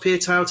Charles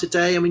Piutau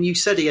today, I mean, you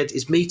said he had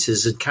his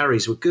meters and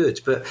carries were good,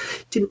 but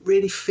didn't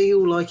really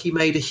feel like he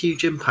made a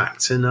huge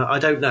impact. And I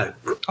don't know.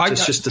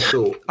 It's just a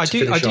thought. I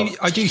do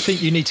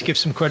think you need to give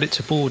some credit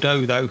to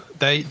Bordeaux, though.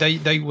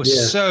 They were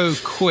so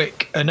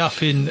quick and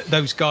up in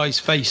those guys'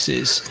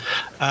 faces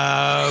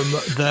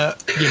that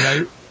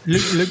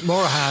Luke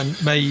Morahan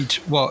made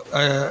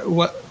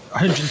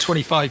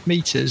 125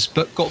 metres,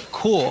 but got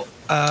caught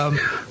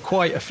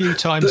quite a few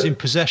times in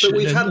possession. But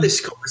we've had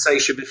this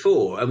conversation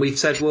before, and we've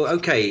said, well,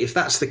 okay, if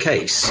that's the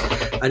case,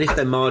 and if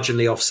they're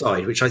marginally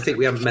offside, which I think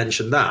we haven't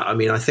mentioned that. I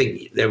mean, I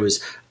think there was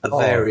a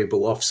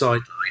variable offside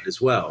line as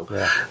well.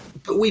 Yeah.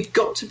 But we've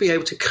got to be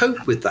able to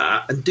cope with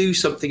that and do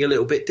something a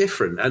little bit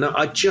different. And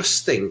I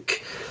just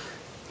think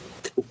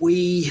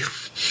we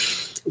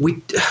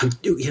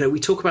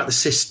talk about the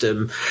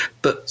system,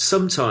 but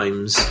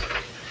sometimes,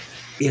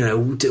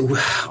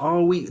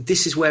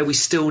 this is where we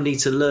still need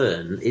to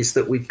learn, is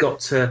that we've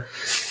got to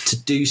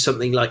do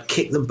something like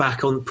kick them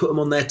back on, put them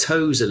on their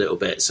toes a little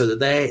bit so that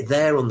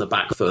they're on the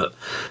back foot.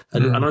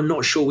 And I'm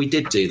not sure we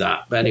did do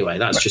that. But anyway,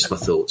 that's just my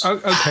thoughts.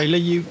 Okay,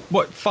 Lee,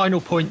 what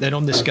final point then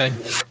on this game?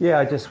 Yeah,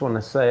 I just want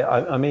to say,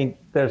 I mean,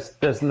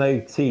 there's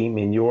no team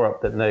in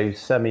Europe that knows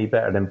Semi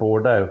better than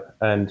Bordeaux.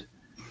 And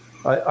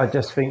I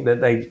just think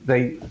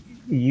that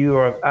you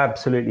are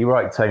absolutely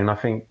right, Tone. I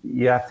think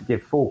you have to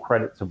give full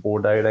credit to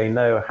Bordeaux. They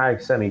know how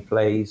Semi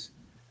plays,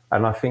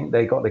 and I think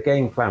they got the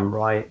game plan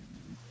right.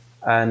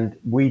 And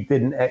we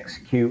didn't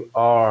execute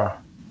our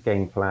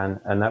game plan,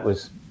 and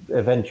that's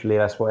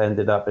what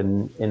ended up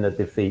in a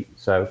defeat.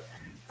 So,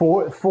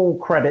 full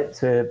credit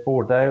to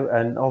Bordeaux,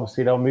 and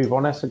obviously they'll move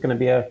on. That's going to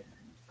be a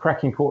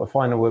cracking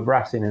quarterfinal with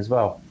Racing as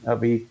well. It'll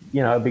be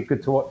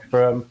good to watch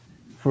for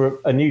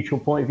a neutral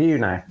point of view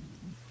now.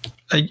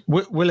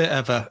 Will it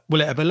ever?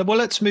 Well,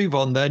 let's move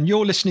on then.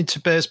 You're listening to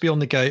Bears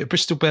Beyond the Gate, a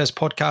Bristol Bears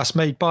podcast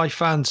made by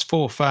fans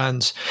for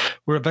fans.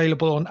 We're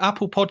available on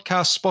Apple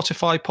Podcasts,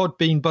 Spotify,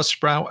 Podbean,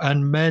 Buzzsprout,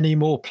 and many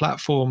more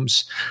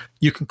platforms.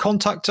 You can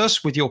contact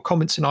us with your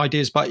comments and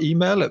ideas by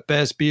email at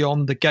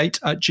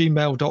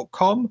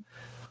bearsbeyondthegate@gmail.com.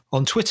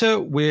 On Twitter,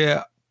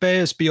 we're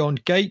Bears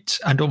Beyond Gate,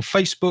 and on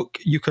Facebook,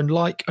 you can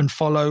like and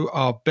follow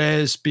our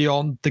Bears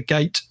Beyond the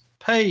Gate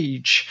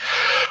page.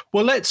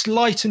 Well, let's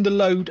lighten the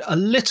load a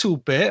little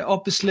bit.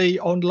 Obviously,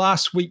 on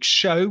last week's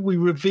show, we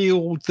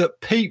revealed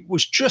that Pete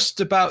was just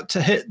about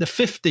to hit the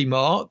 50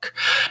 mark.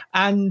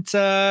 And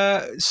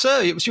sir,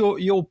 it was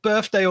your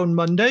birthday on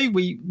Monday.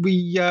 We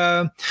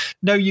know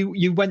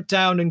you went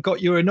down and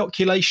got your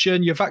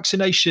inoculation, your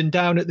vaccination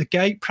down at the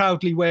gate,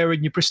 proudly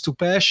wearing your Bristol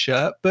Bears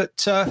shirt.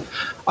 But I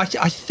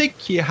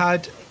think you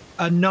had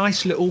a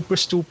nice little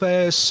Bristol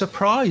Bears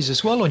surprise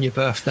as well on your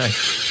birthday.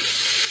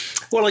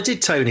 Well, I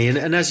did, Tony,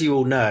 and as you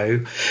all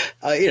know,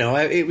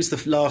 it was the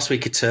last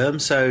week of term,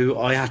 so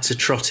I had to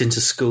trot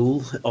into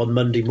school on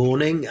Monday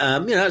morning.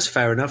 That's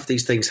fair enough;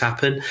 these things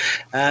happen.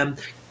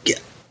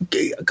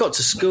 Got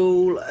to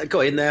school,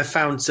 got in there,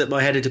 found that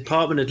my head of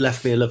department had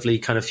left me a lovely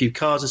kind of few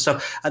cards and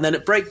stuff. And then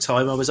at break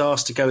time, I was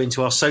asked to go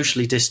into our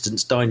socially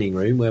distanced dining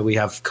room where we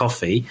have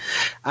coffee.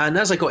 And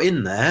as I got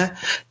in there,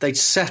 they'd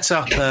set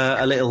up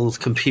a little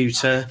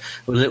computer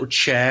with a little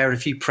chair and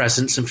a few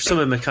presents, and some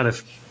of them are kind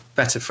of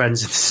better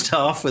friends of the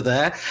staff were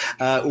there,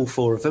 all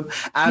four of them,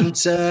 and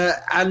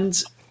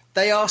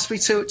they asked me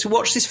to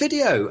watch this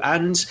video,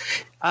 and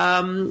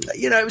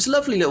it was a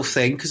lovely little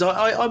thing because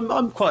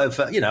I'm quite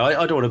I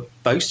don't want to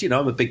boast,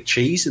 I'm a big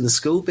cheese in the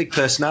school, big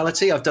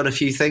personality. I've done a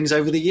few things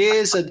over the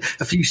years and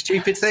a few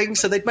stupid things,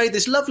 so they'd made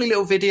this lovely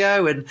little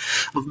video and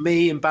of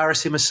me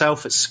embarrassing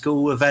myself at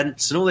school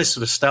events and all this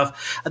sort of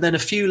stuff, and then a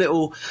few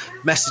little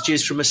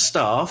messages from a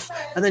staff,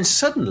 and then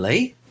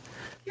suddenly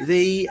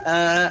the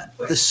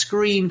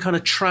screen kind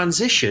of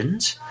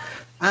transitioned,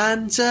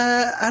 and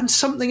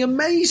something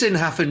amazing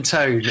happened,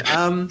 Tone.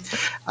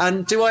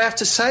 And do I have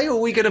to say, or are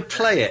we going to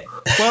play it?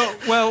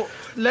 Well,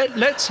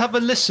 let's have a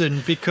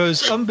listen,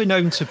 because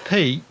unbeknown to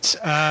Pete,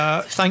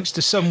 thanks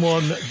to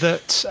someone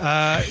that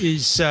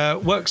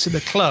works at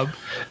the club,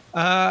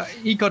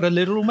 he got a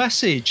little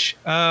message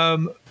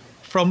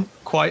from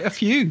quite a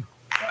few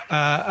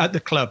at the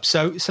club.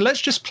 So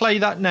let's just play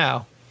that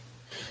now.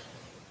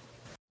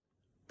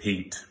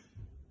 Pete,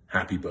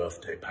 happy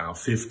birthday, pal.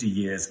 50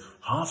 years,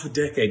 half a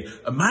decade.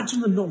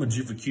 Imagine the knowledge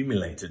you've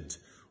accumulated,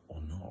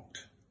 or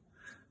not.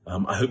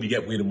 I hope you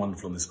get weird and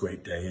wonderful on this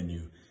great day and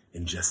you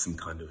ingest some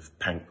kind of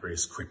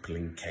pancreas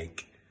crippling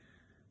cake.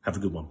 Have a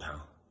good one,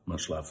 pal.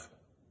 Much love.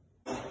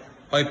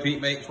 Hi,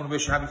 Pete, mate. Just want to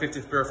wish you a happy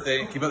 50th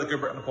birthday. Keep up the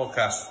good work on the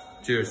podcast.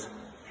 Cheers.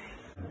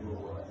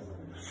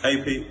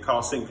 Hey, Pete.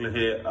 Carl Sinclair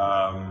here.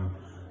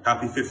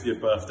 happy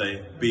 50th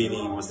birthday.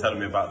 Beanie was telling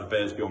me about the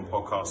Bears Beyond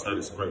podcast. Heard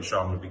it's a great show.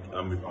 I'm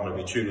gonna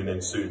be tuning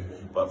in soon.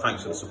 But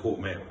thanks for the support,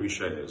 mate.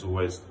 Appreciate it as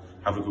always.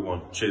 Have a good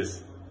one.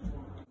 Cheers.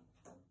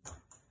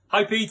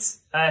 Hi Pete,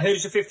 heard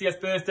it's your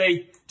 50th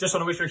birthday. Just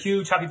want to wish you a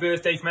huge happy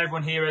birthday from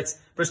everyone here at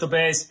Bristol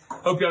Bears.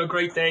 Hope you have a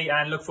great day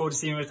and look forward to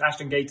seeing you at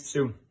Ashton Gate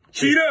soon.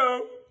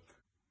 Cheeto!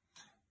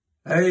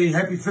 Hey,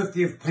 happy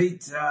 50th,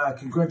 Pete.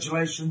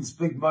 Congratulations,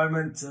 big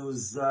moment. It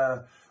was,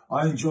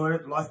 I enjoyed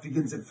it. Life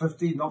begins at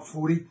 50, not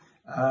 40.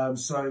 And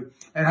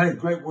hey,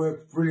 great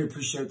work. Really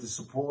appreciate the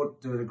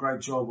support. Doing a great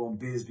job on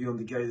Bears Beyond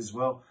the Gate as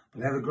well.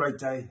 But have a great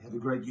day. Have a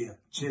great year.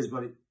 Cheers,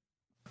 buddy.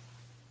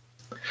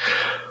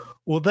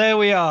 Well, there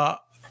we are.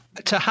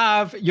 To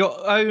have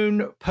your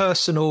own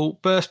personal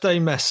birthday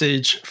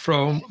message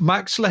from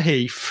Max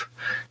Laheath,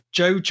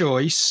 Joe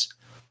Joyce,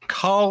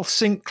 Carl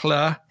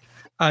Sinclair,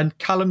 and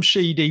Callum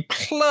Sheedy,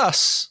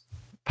 plus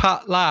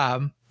Pat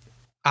Lamb.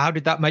 How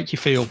did that make you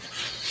feel?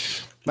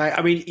 Mate,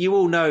 I mean, you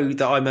all know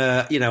that I'm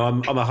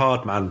a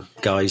hard man,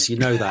 guys. You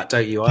know that,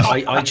 don't you?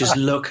 I just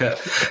look at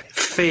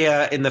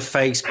fear in the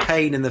face,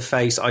 pain in the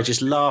face. I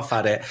just laugh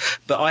at it.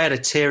 But I had a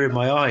tear in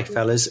my eye,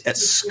 fellas, at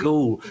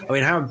school. I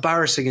mean, how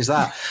embarrassing is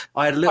that?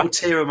 I had a little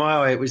tear in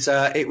my eye. It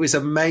was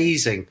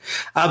amazing.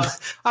 I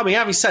mean,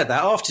 having said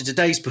that, after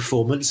today's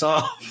performance,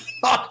 I'm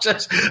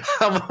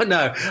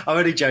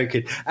only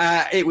joking.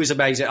 It was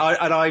amazing.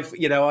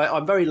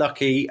 I'm very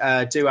lucky.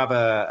 Do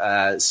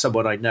have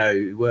someone I know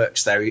who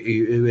works there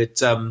who had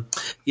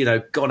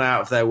gone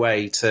out of their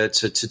way to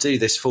do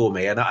this for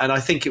me, and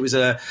I think it was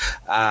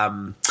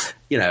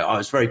I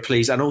was very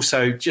pleased, and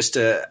also just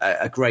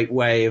a great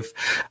way of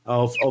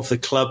the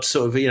club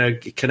sort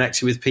of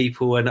connecting with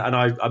people, and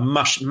I'm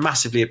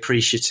massively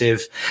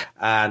appreciative,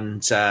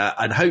 and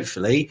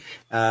hopefully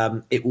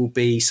it will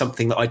be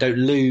something that I don't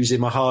lose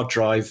in my hard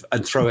drive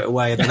and throw it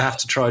away and then have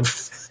to try and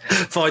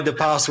find the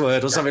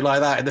password or something like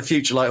that in the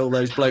future, like all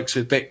those blokes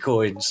with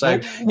Bitcoin. So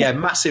yeah,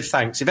 massive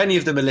thanks if any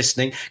of them are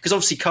listening, because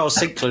obviously Carl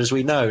Sinclair, as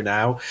we know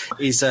now,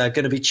 is going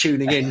to be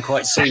tuning in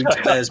quite soon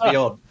to Bears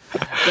Beyond.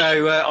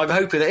 So I'm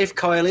hoping that if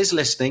Kyle is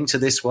listening to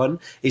this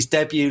one, his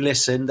debut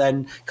listen,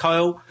 then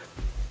Kyle,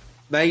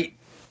 mate,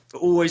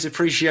 always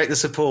appreciate the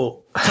support.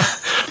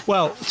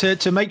 Well,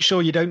 to make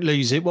sure you don't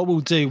lose it, what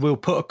we'll do, we'll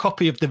put a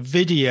copy of the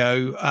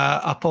video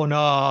up on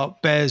our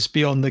Bears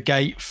Beyond the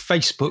Gate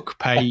Facebook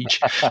page.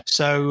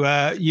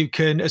 So you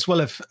can, as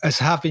well as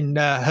having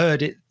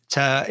heard it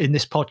in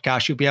this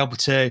podcast, you'll be able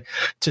to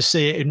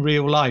see it in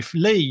real life.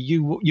 Lee,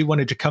 you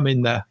wanted to come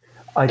in there.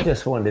 I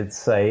just wanted to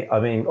say, I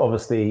mean,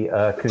 obviously,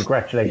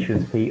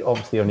 congratulations, Pete,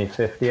 obviously on your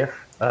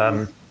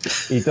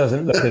 50th. He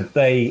doesn't look a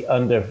day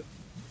under,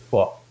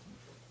 what,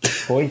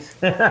 boys?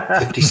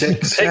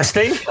 56.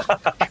 60.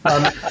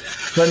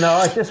 But no,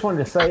 I just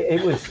wanted to say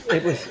it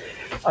was,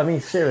 I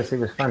mean, seriously,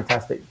 it was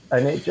fantastic.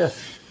 And it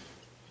just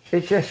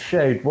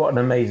showed what an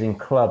amazing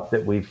club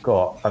that we've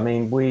got. I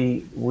mean,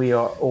 we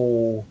are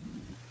all,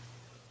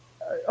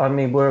 I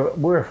mean,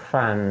 we're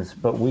fans,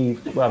 but we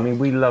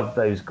love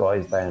those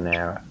guys down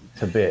there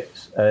to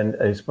bits. And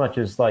as much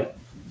as like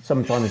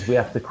sometimes we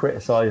have to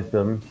criticize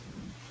them,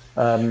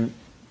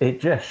 it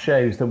just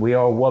shows that we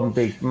are one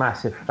big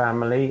massive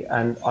family,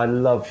 and I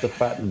love the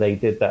fact that they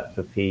did that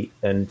for Pete.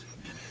 And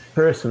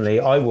personally,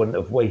 I wouldn't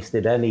have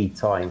wasted any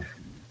time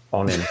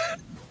on him.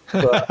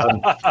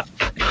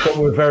 But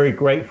we're very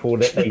grateful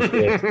that they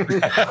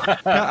did.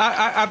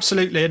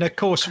 Absolutely. And of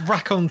course,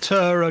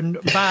 raconteur and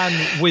man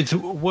with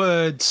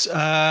words,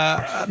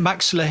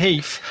 Max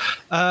Laheath,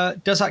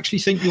 does actually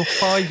think you're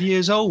 5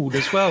 years old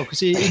as well, because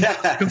he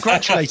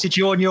congratulated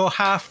you on your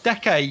half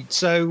decade.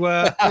 So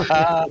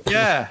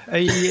yeah,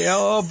 he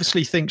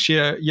obviously thinks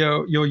you're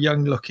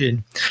young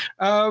looking.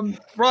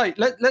 Right,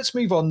 let's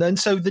move on then.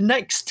 So the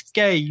next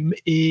game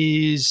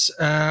is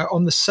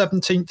on the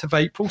 17th of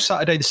April,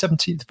 Saturday the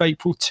 17th of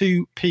April,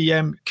 2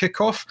 p.m.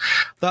 kickoff.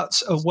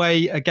 That's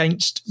away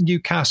against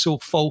Newcastle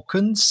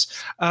Falcons.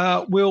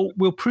 We'll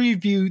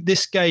preview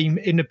this game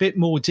in a bit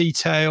more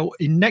detail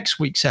in next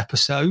week's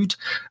episode.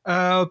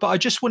 But I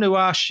just want to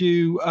ask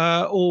you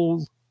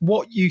all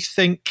what you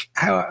think,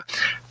 how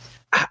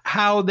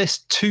this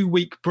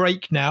 2-week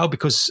break now,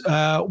 because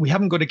we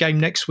haven't got a game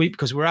next week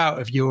because we're out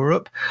of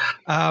Europe,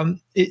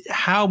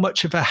 how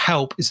much of a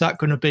help is that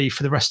going to be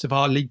for the rest of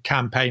our league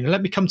campaign? And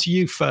let me come to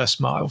you first,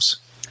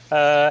 Miles.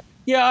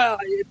 Yeah,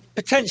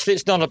 potentially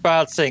it's not a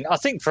bad thing. I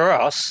think for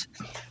us,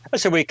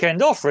 it's a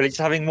weekend off, really, just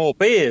having more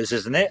beers,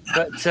 isn't it?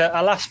 But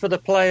alas for the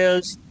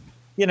players,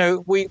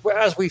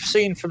 as we've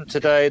seen from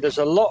today, there's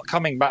a lot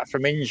coming back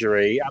from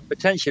injury, and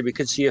potentially we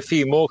could see a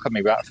few more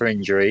coming back from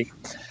injury.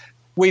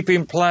 We've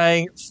been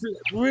playing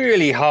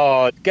really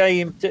hard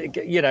games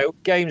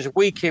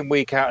week in,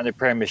 week out in the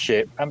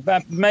Premiership, and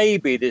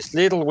maybe this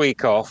little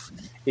week off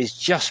is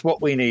just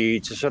what we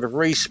need to sort of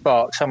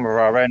re-spark some of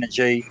our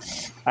energy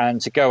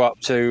and to go up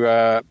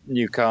to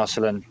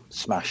Newcastle and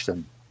smash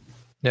them.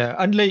 Yeah,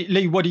 and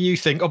Lee, what do you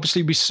think?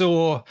 Obviously, we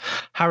saw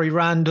Harry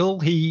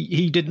Randall.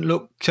 He didn't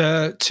look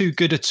too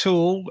good at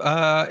all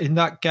in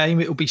that game.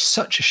 It will be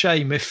such a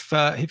shame if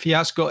he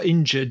has got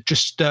injured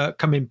just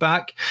coming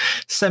back.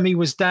 Semi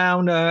was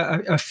down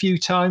a few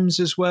times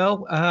as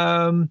well.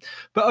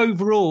 But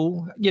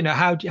overall,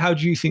 how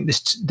do you think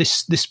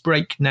this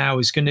break now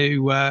is going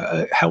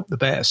to help the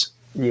Bears?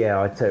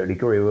 Yeah, I totally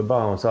agree with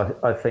Miles.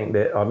 I think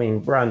that,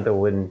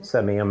 Randall and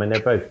Semi, they're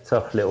both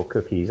tough little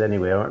cookies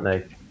anyway, aren't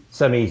they?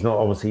 Semi's not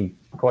obviously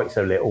quite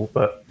so little,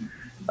 but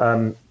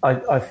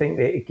I think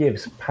that it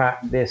gives Pat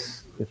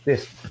this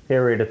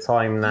period of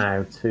time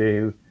now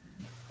to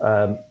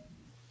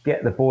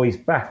get the boys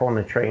back on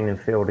the training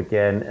field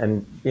again,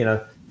 and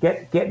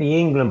get the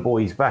England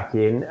boys back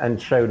in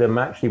and show them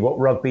actually what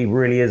rugby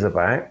really is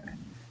about,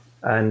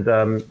 and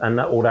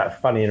all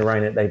that funny and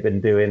around that they've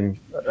been doing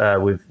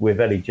with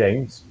Eddie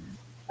James,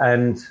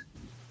 and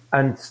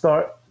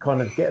start kind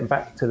of getting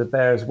back to the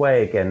Bears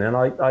way again. And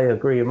I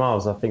agree with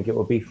Miles. I think it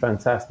would be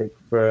fantastic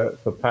for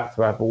Pat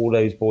to have all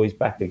those boys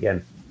back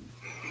again.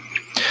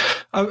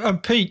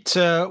 And Pete,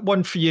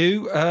 one for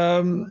you.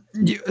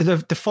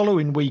 The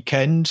following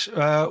weekend,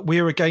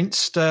 we're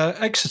against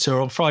Exeter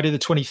on Friday the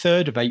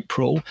 23rd of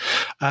April.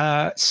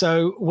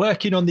 So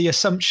working on the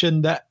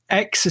assumption that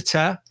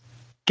Exeter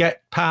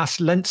get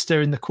past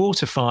Leinster in the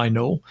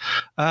quarterfinal,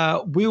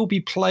 we'll be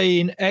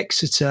playing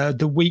Exeter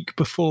the week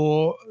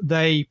before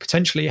they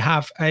potentially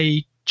have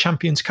a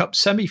Champions Cup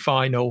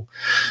semi-final.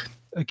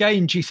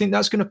 Again, do you think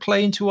that's going to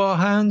play into our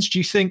hands? Do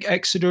you think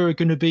Exeter are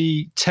going to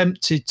be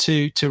tempted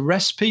to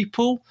rest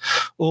people?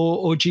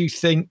 Or do you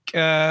think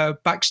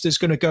Baxter's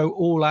going to go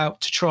all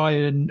out to try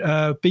and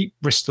beat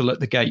Bristol at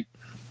the gate?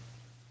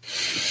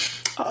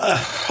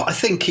 I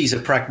think he's a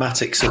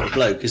pragmatic sort of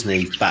bloke, isn't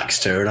he,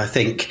 Baxter? And I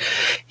think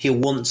he'll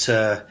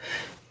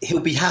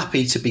be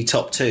happy to be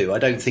top two. I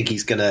don't think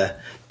he's going to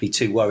be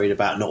too worried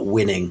about not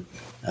winning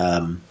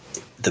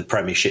the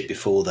Premiership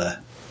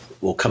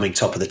or coming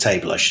top of the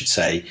table, I should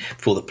say,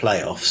 before the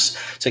playoffs.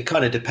 So it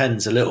kind of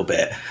depends a little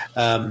bit.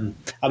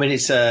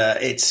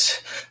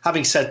 It's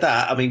having said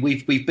that,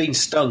 we've been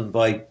stung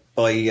by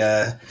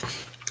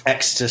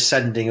Exeter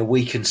sending a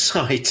weakened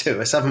side to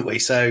us, haven't we?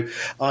 So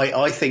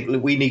I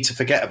think we need to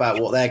forget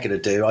about what they're going to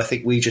do. I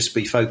think we just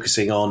be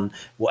focusing on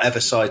whatever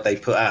side they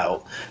put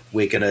out.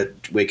 We're gonna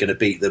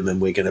beat them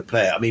and we're gonna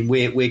play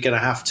it. We're gonna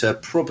have to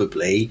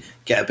probably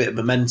get a bit of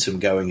momentum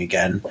going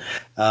again.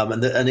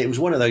 And it was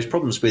one of those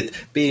problems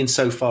with being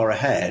so far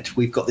ahead.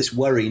 We've got this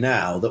worry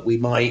now that we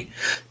might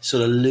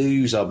sort of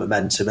lose our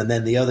momentum, and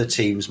then the other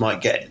teams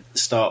might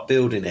start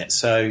building it.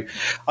 So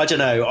I don't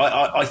know.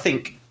 I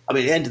think. At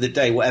the end of the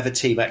day, whatever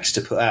team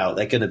Exeter put out,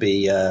 they're going to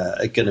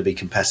be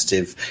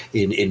competitive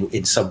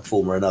in some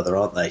form or another,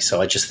 aren't they? So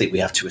I just think we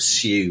have to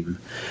assume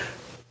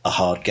a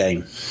hard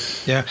game.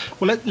 Yeah.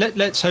 Well,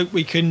 let's hope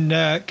we can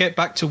get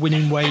back to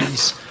winning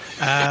ways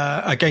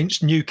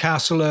against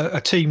Newcastle, a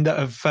team that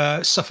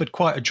have suffered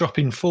quite a drop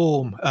in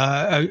form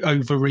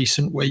over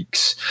recent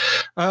weeks.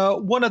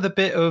 One other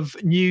bit of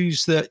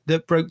news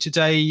that broke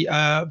today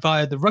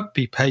via the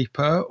rugby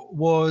paper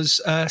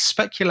was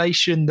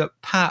speculation that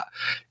Pat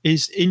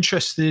is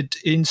interested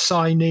in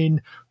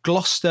signing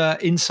Gloucester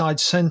inside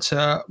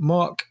centre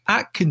Mark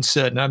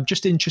Atkinson. I'm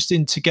just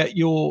interested to get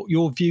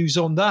your views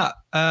on that.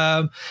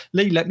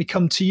 Lee, let me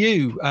come to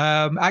you.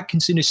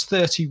 Atkinson is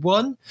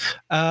 31.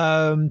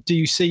 Do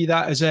you see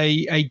that as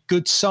a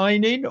good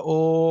signing,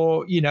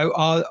 or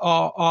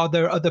are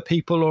there other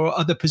people or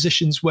other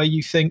positions where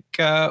you think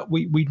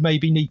we'd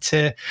maybe need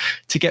to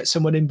get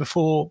someone in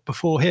before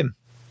him?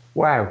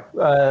 Wow.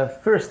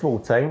 First of all,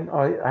 Tone,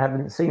 I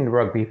haven't seen the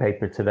rugby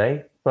paper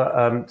today,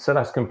 but so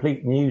that's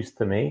complete news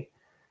to me.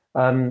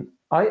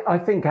 I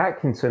think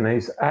Atkinson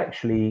is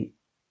actually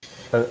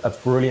a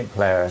brilliant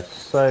player,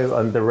 so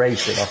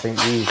underrated. I think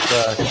he's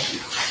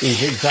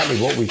exactly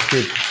what we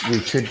could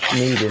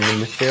need in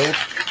the midfield.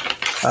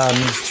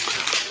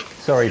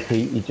 Sorry,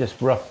 Pete, you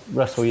just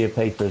rustle your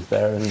papers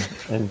there, I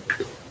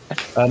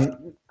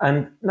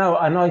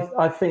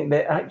think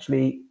that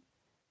actually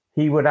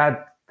he would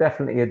add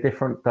definitely a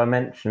different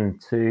dimension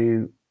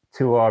to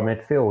our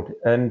midfield,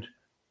 and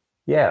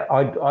yeah,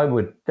 I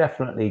would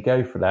definitely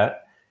go for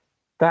that.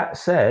 That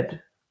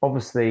said,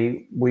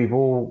 obviously, we've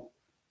all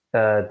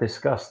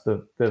discussed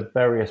the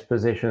various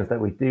positions that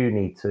we do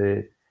need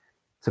to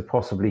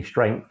possibly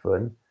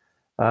strengthen.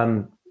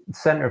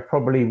 Centre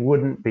probably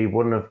wouldn't be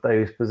one of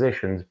those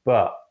positions,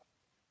 but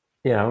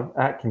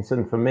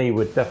Atkinson for me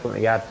would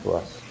definitely add to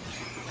us.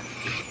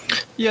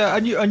 Yeah,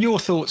 and your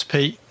thoughts,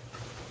 Pete?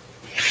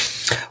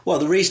 Well,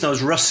 the reason I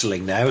was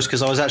rustling now is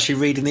because I was actually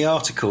reading the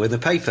article in the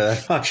paper.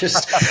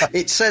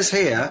 It says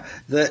here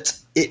that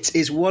it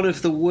is one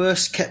of the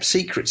worst kept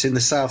secrets in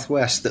the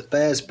Southwest that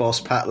Bears boss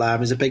Pat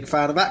Lam is a big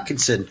fan of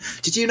Atkinson.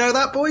 Did you know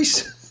that,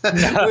 boys? No,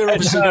 we're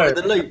obviously not in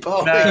the loop,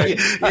 aren't we?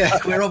 Yeah,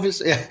 we're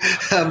obviously.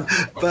 Yeah.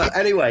 But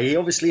anyway, he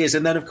obviously is.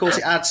 And then, of course,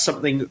 it adds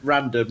something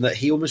random that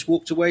he almost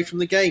walked away from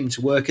the game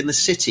to work in the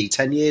city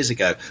 10 years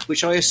ago,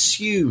 which I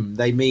assume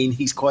they mean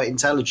he's quite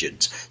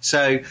intelligent.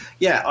 So,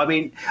 yeah,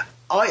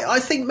 I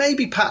think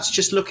maybe Pat's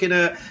just looking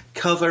at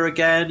cover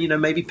again.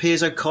 Maybe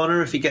Piers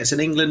O'Connor if he gets an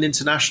England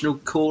international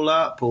call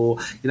up, or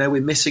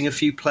we're missing a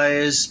few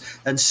players,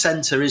 and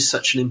centre is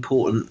such an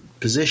important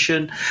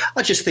position.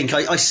 I just think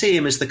I see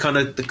him as the kind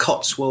of the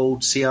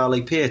Cotswold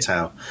Siali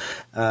Piatau.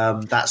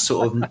 That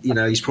sort of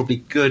he's probably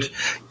good.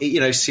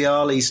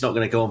 Siali's not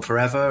going to go on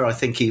forever. I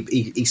think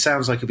he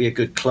sounds like he'll be a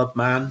good club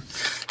man.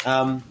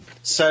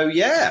 So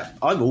yeah,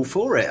 I'm all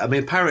for it. I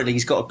mean, apparently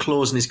he's got a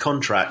clause in his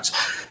contract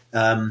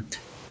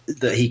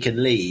that he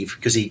can leave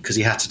because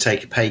he had to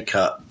take a pay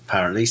cut,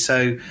 apparently.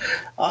 So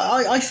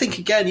I think,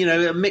 again,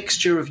 a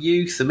mixture of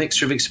youth, a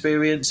mixture of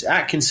experience.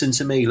 Atkinson,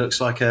 to me,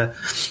 looks like a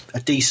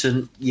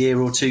decent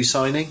year or two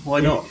signing.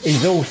 Why not?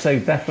 He's also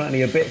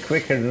definitely a bit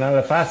quicker than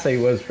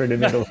Alapati was for the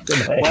middle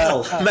today.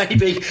 Well,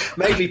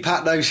 maybe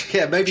Pat knows.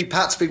 Yeah, maybe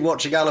Pat's been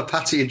watching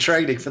Alapati in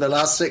training for the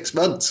last 6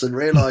 months and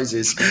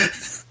realises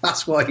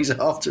that's why he's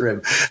after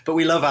him. But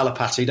we love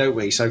Alapati, don't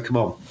we? So come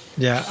on.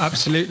 Yeah,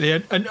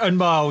 absolutely. And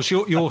Miles,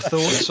 your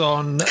thoughts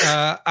on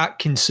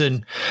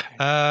Atkinson?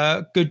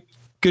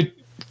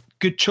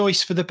 Good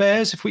choice for the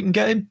Bears if we can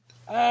get him.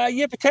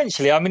 Yeah,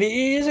 potentially. I mean,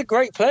 he is a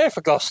great player for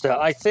Gloucester,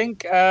 I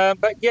think.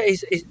 But yeah,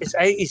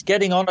 he's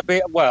getting on a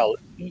bit. Well,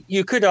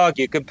 you could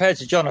argue compared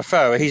to John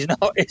O'Farrell, he's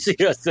not. Is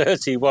he at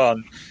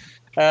 31?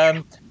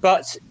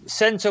 But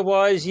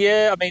centre-wise,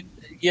 yeah. I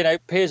mean,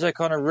 Piers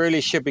O'Connor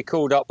really should be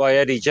called up by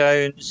Eddie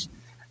Jones.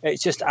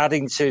 It's just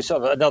adding to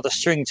sort of another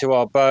string to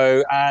our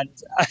bow. And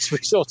as we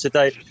saw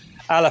today,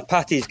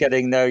 Alapati's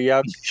getting no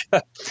younger,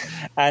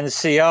 and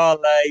Siale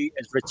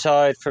has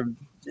retired from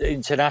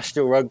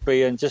international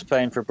rugby and just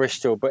playing for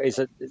Bristol, but is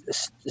a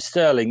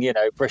sterling,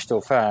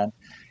 Bristol fan.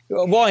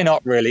 Why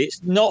not, really?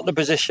 It's not the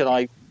position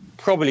I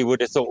probably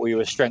would have thought we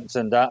were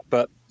strengthened at,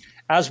 but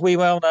as we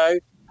well know,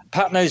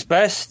 Pat knows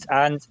best,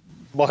 and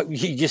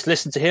you just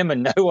listen to him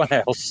and no one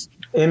else.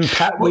 In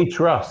Pat we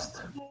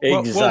trust.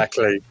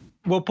 Exactly.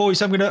 Well,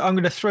 boys, I'm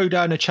going to throw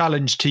down a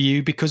challenge to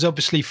you, because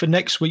obviously for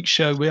next week's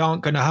show we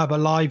aren't going to have a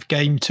live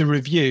game to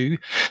review.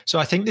 So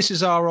I think this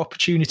is our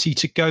opportunity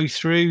to go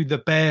through the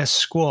Bears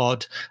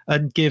squad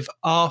and give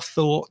our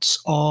thoughts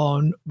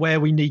on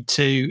where we need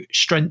to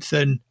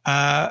strengthen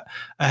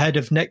ahead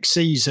of next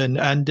season.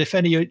 And if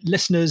any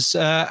listeners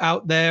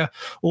out there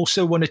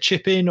also want to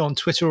chip in on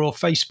Twitter or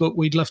Facebook,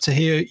 we'd love to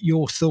hear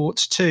your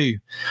thoughts too.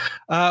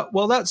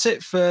 Well, that's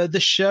it for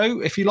this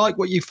show. If you like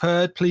what you've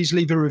heard, please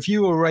leave a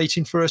review or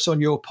rating for us on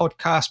your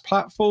podcast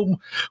platform.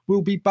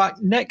 We'll be back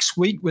next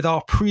week with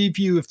our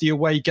preview of the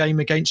away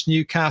game against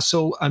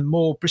Newcastle and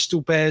more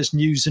Bristol Bears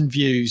news and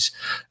views.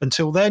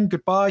 Until then,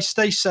 goodbye,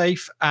 stay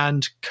safe,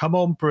 and come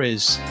on,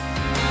 Briz.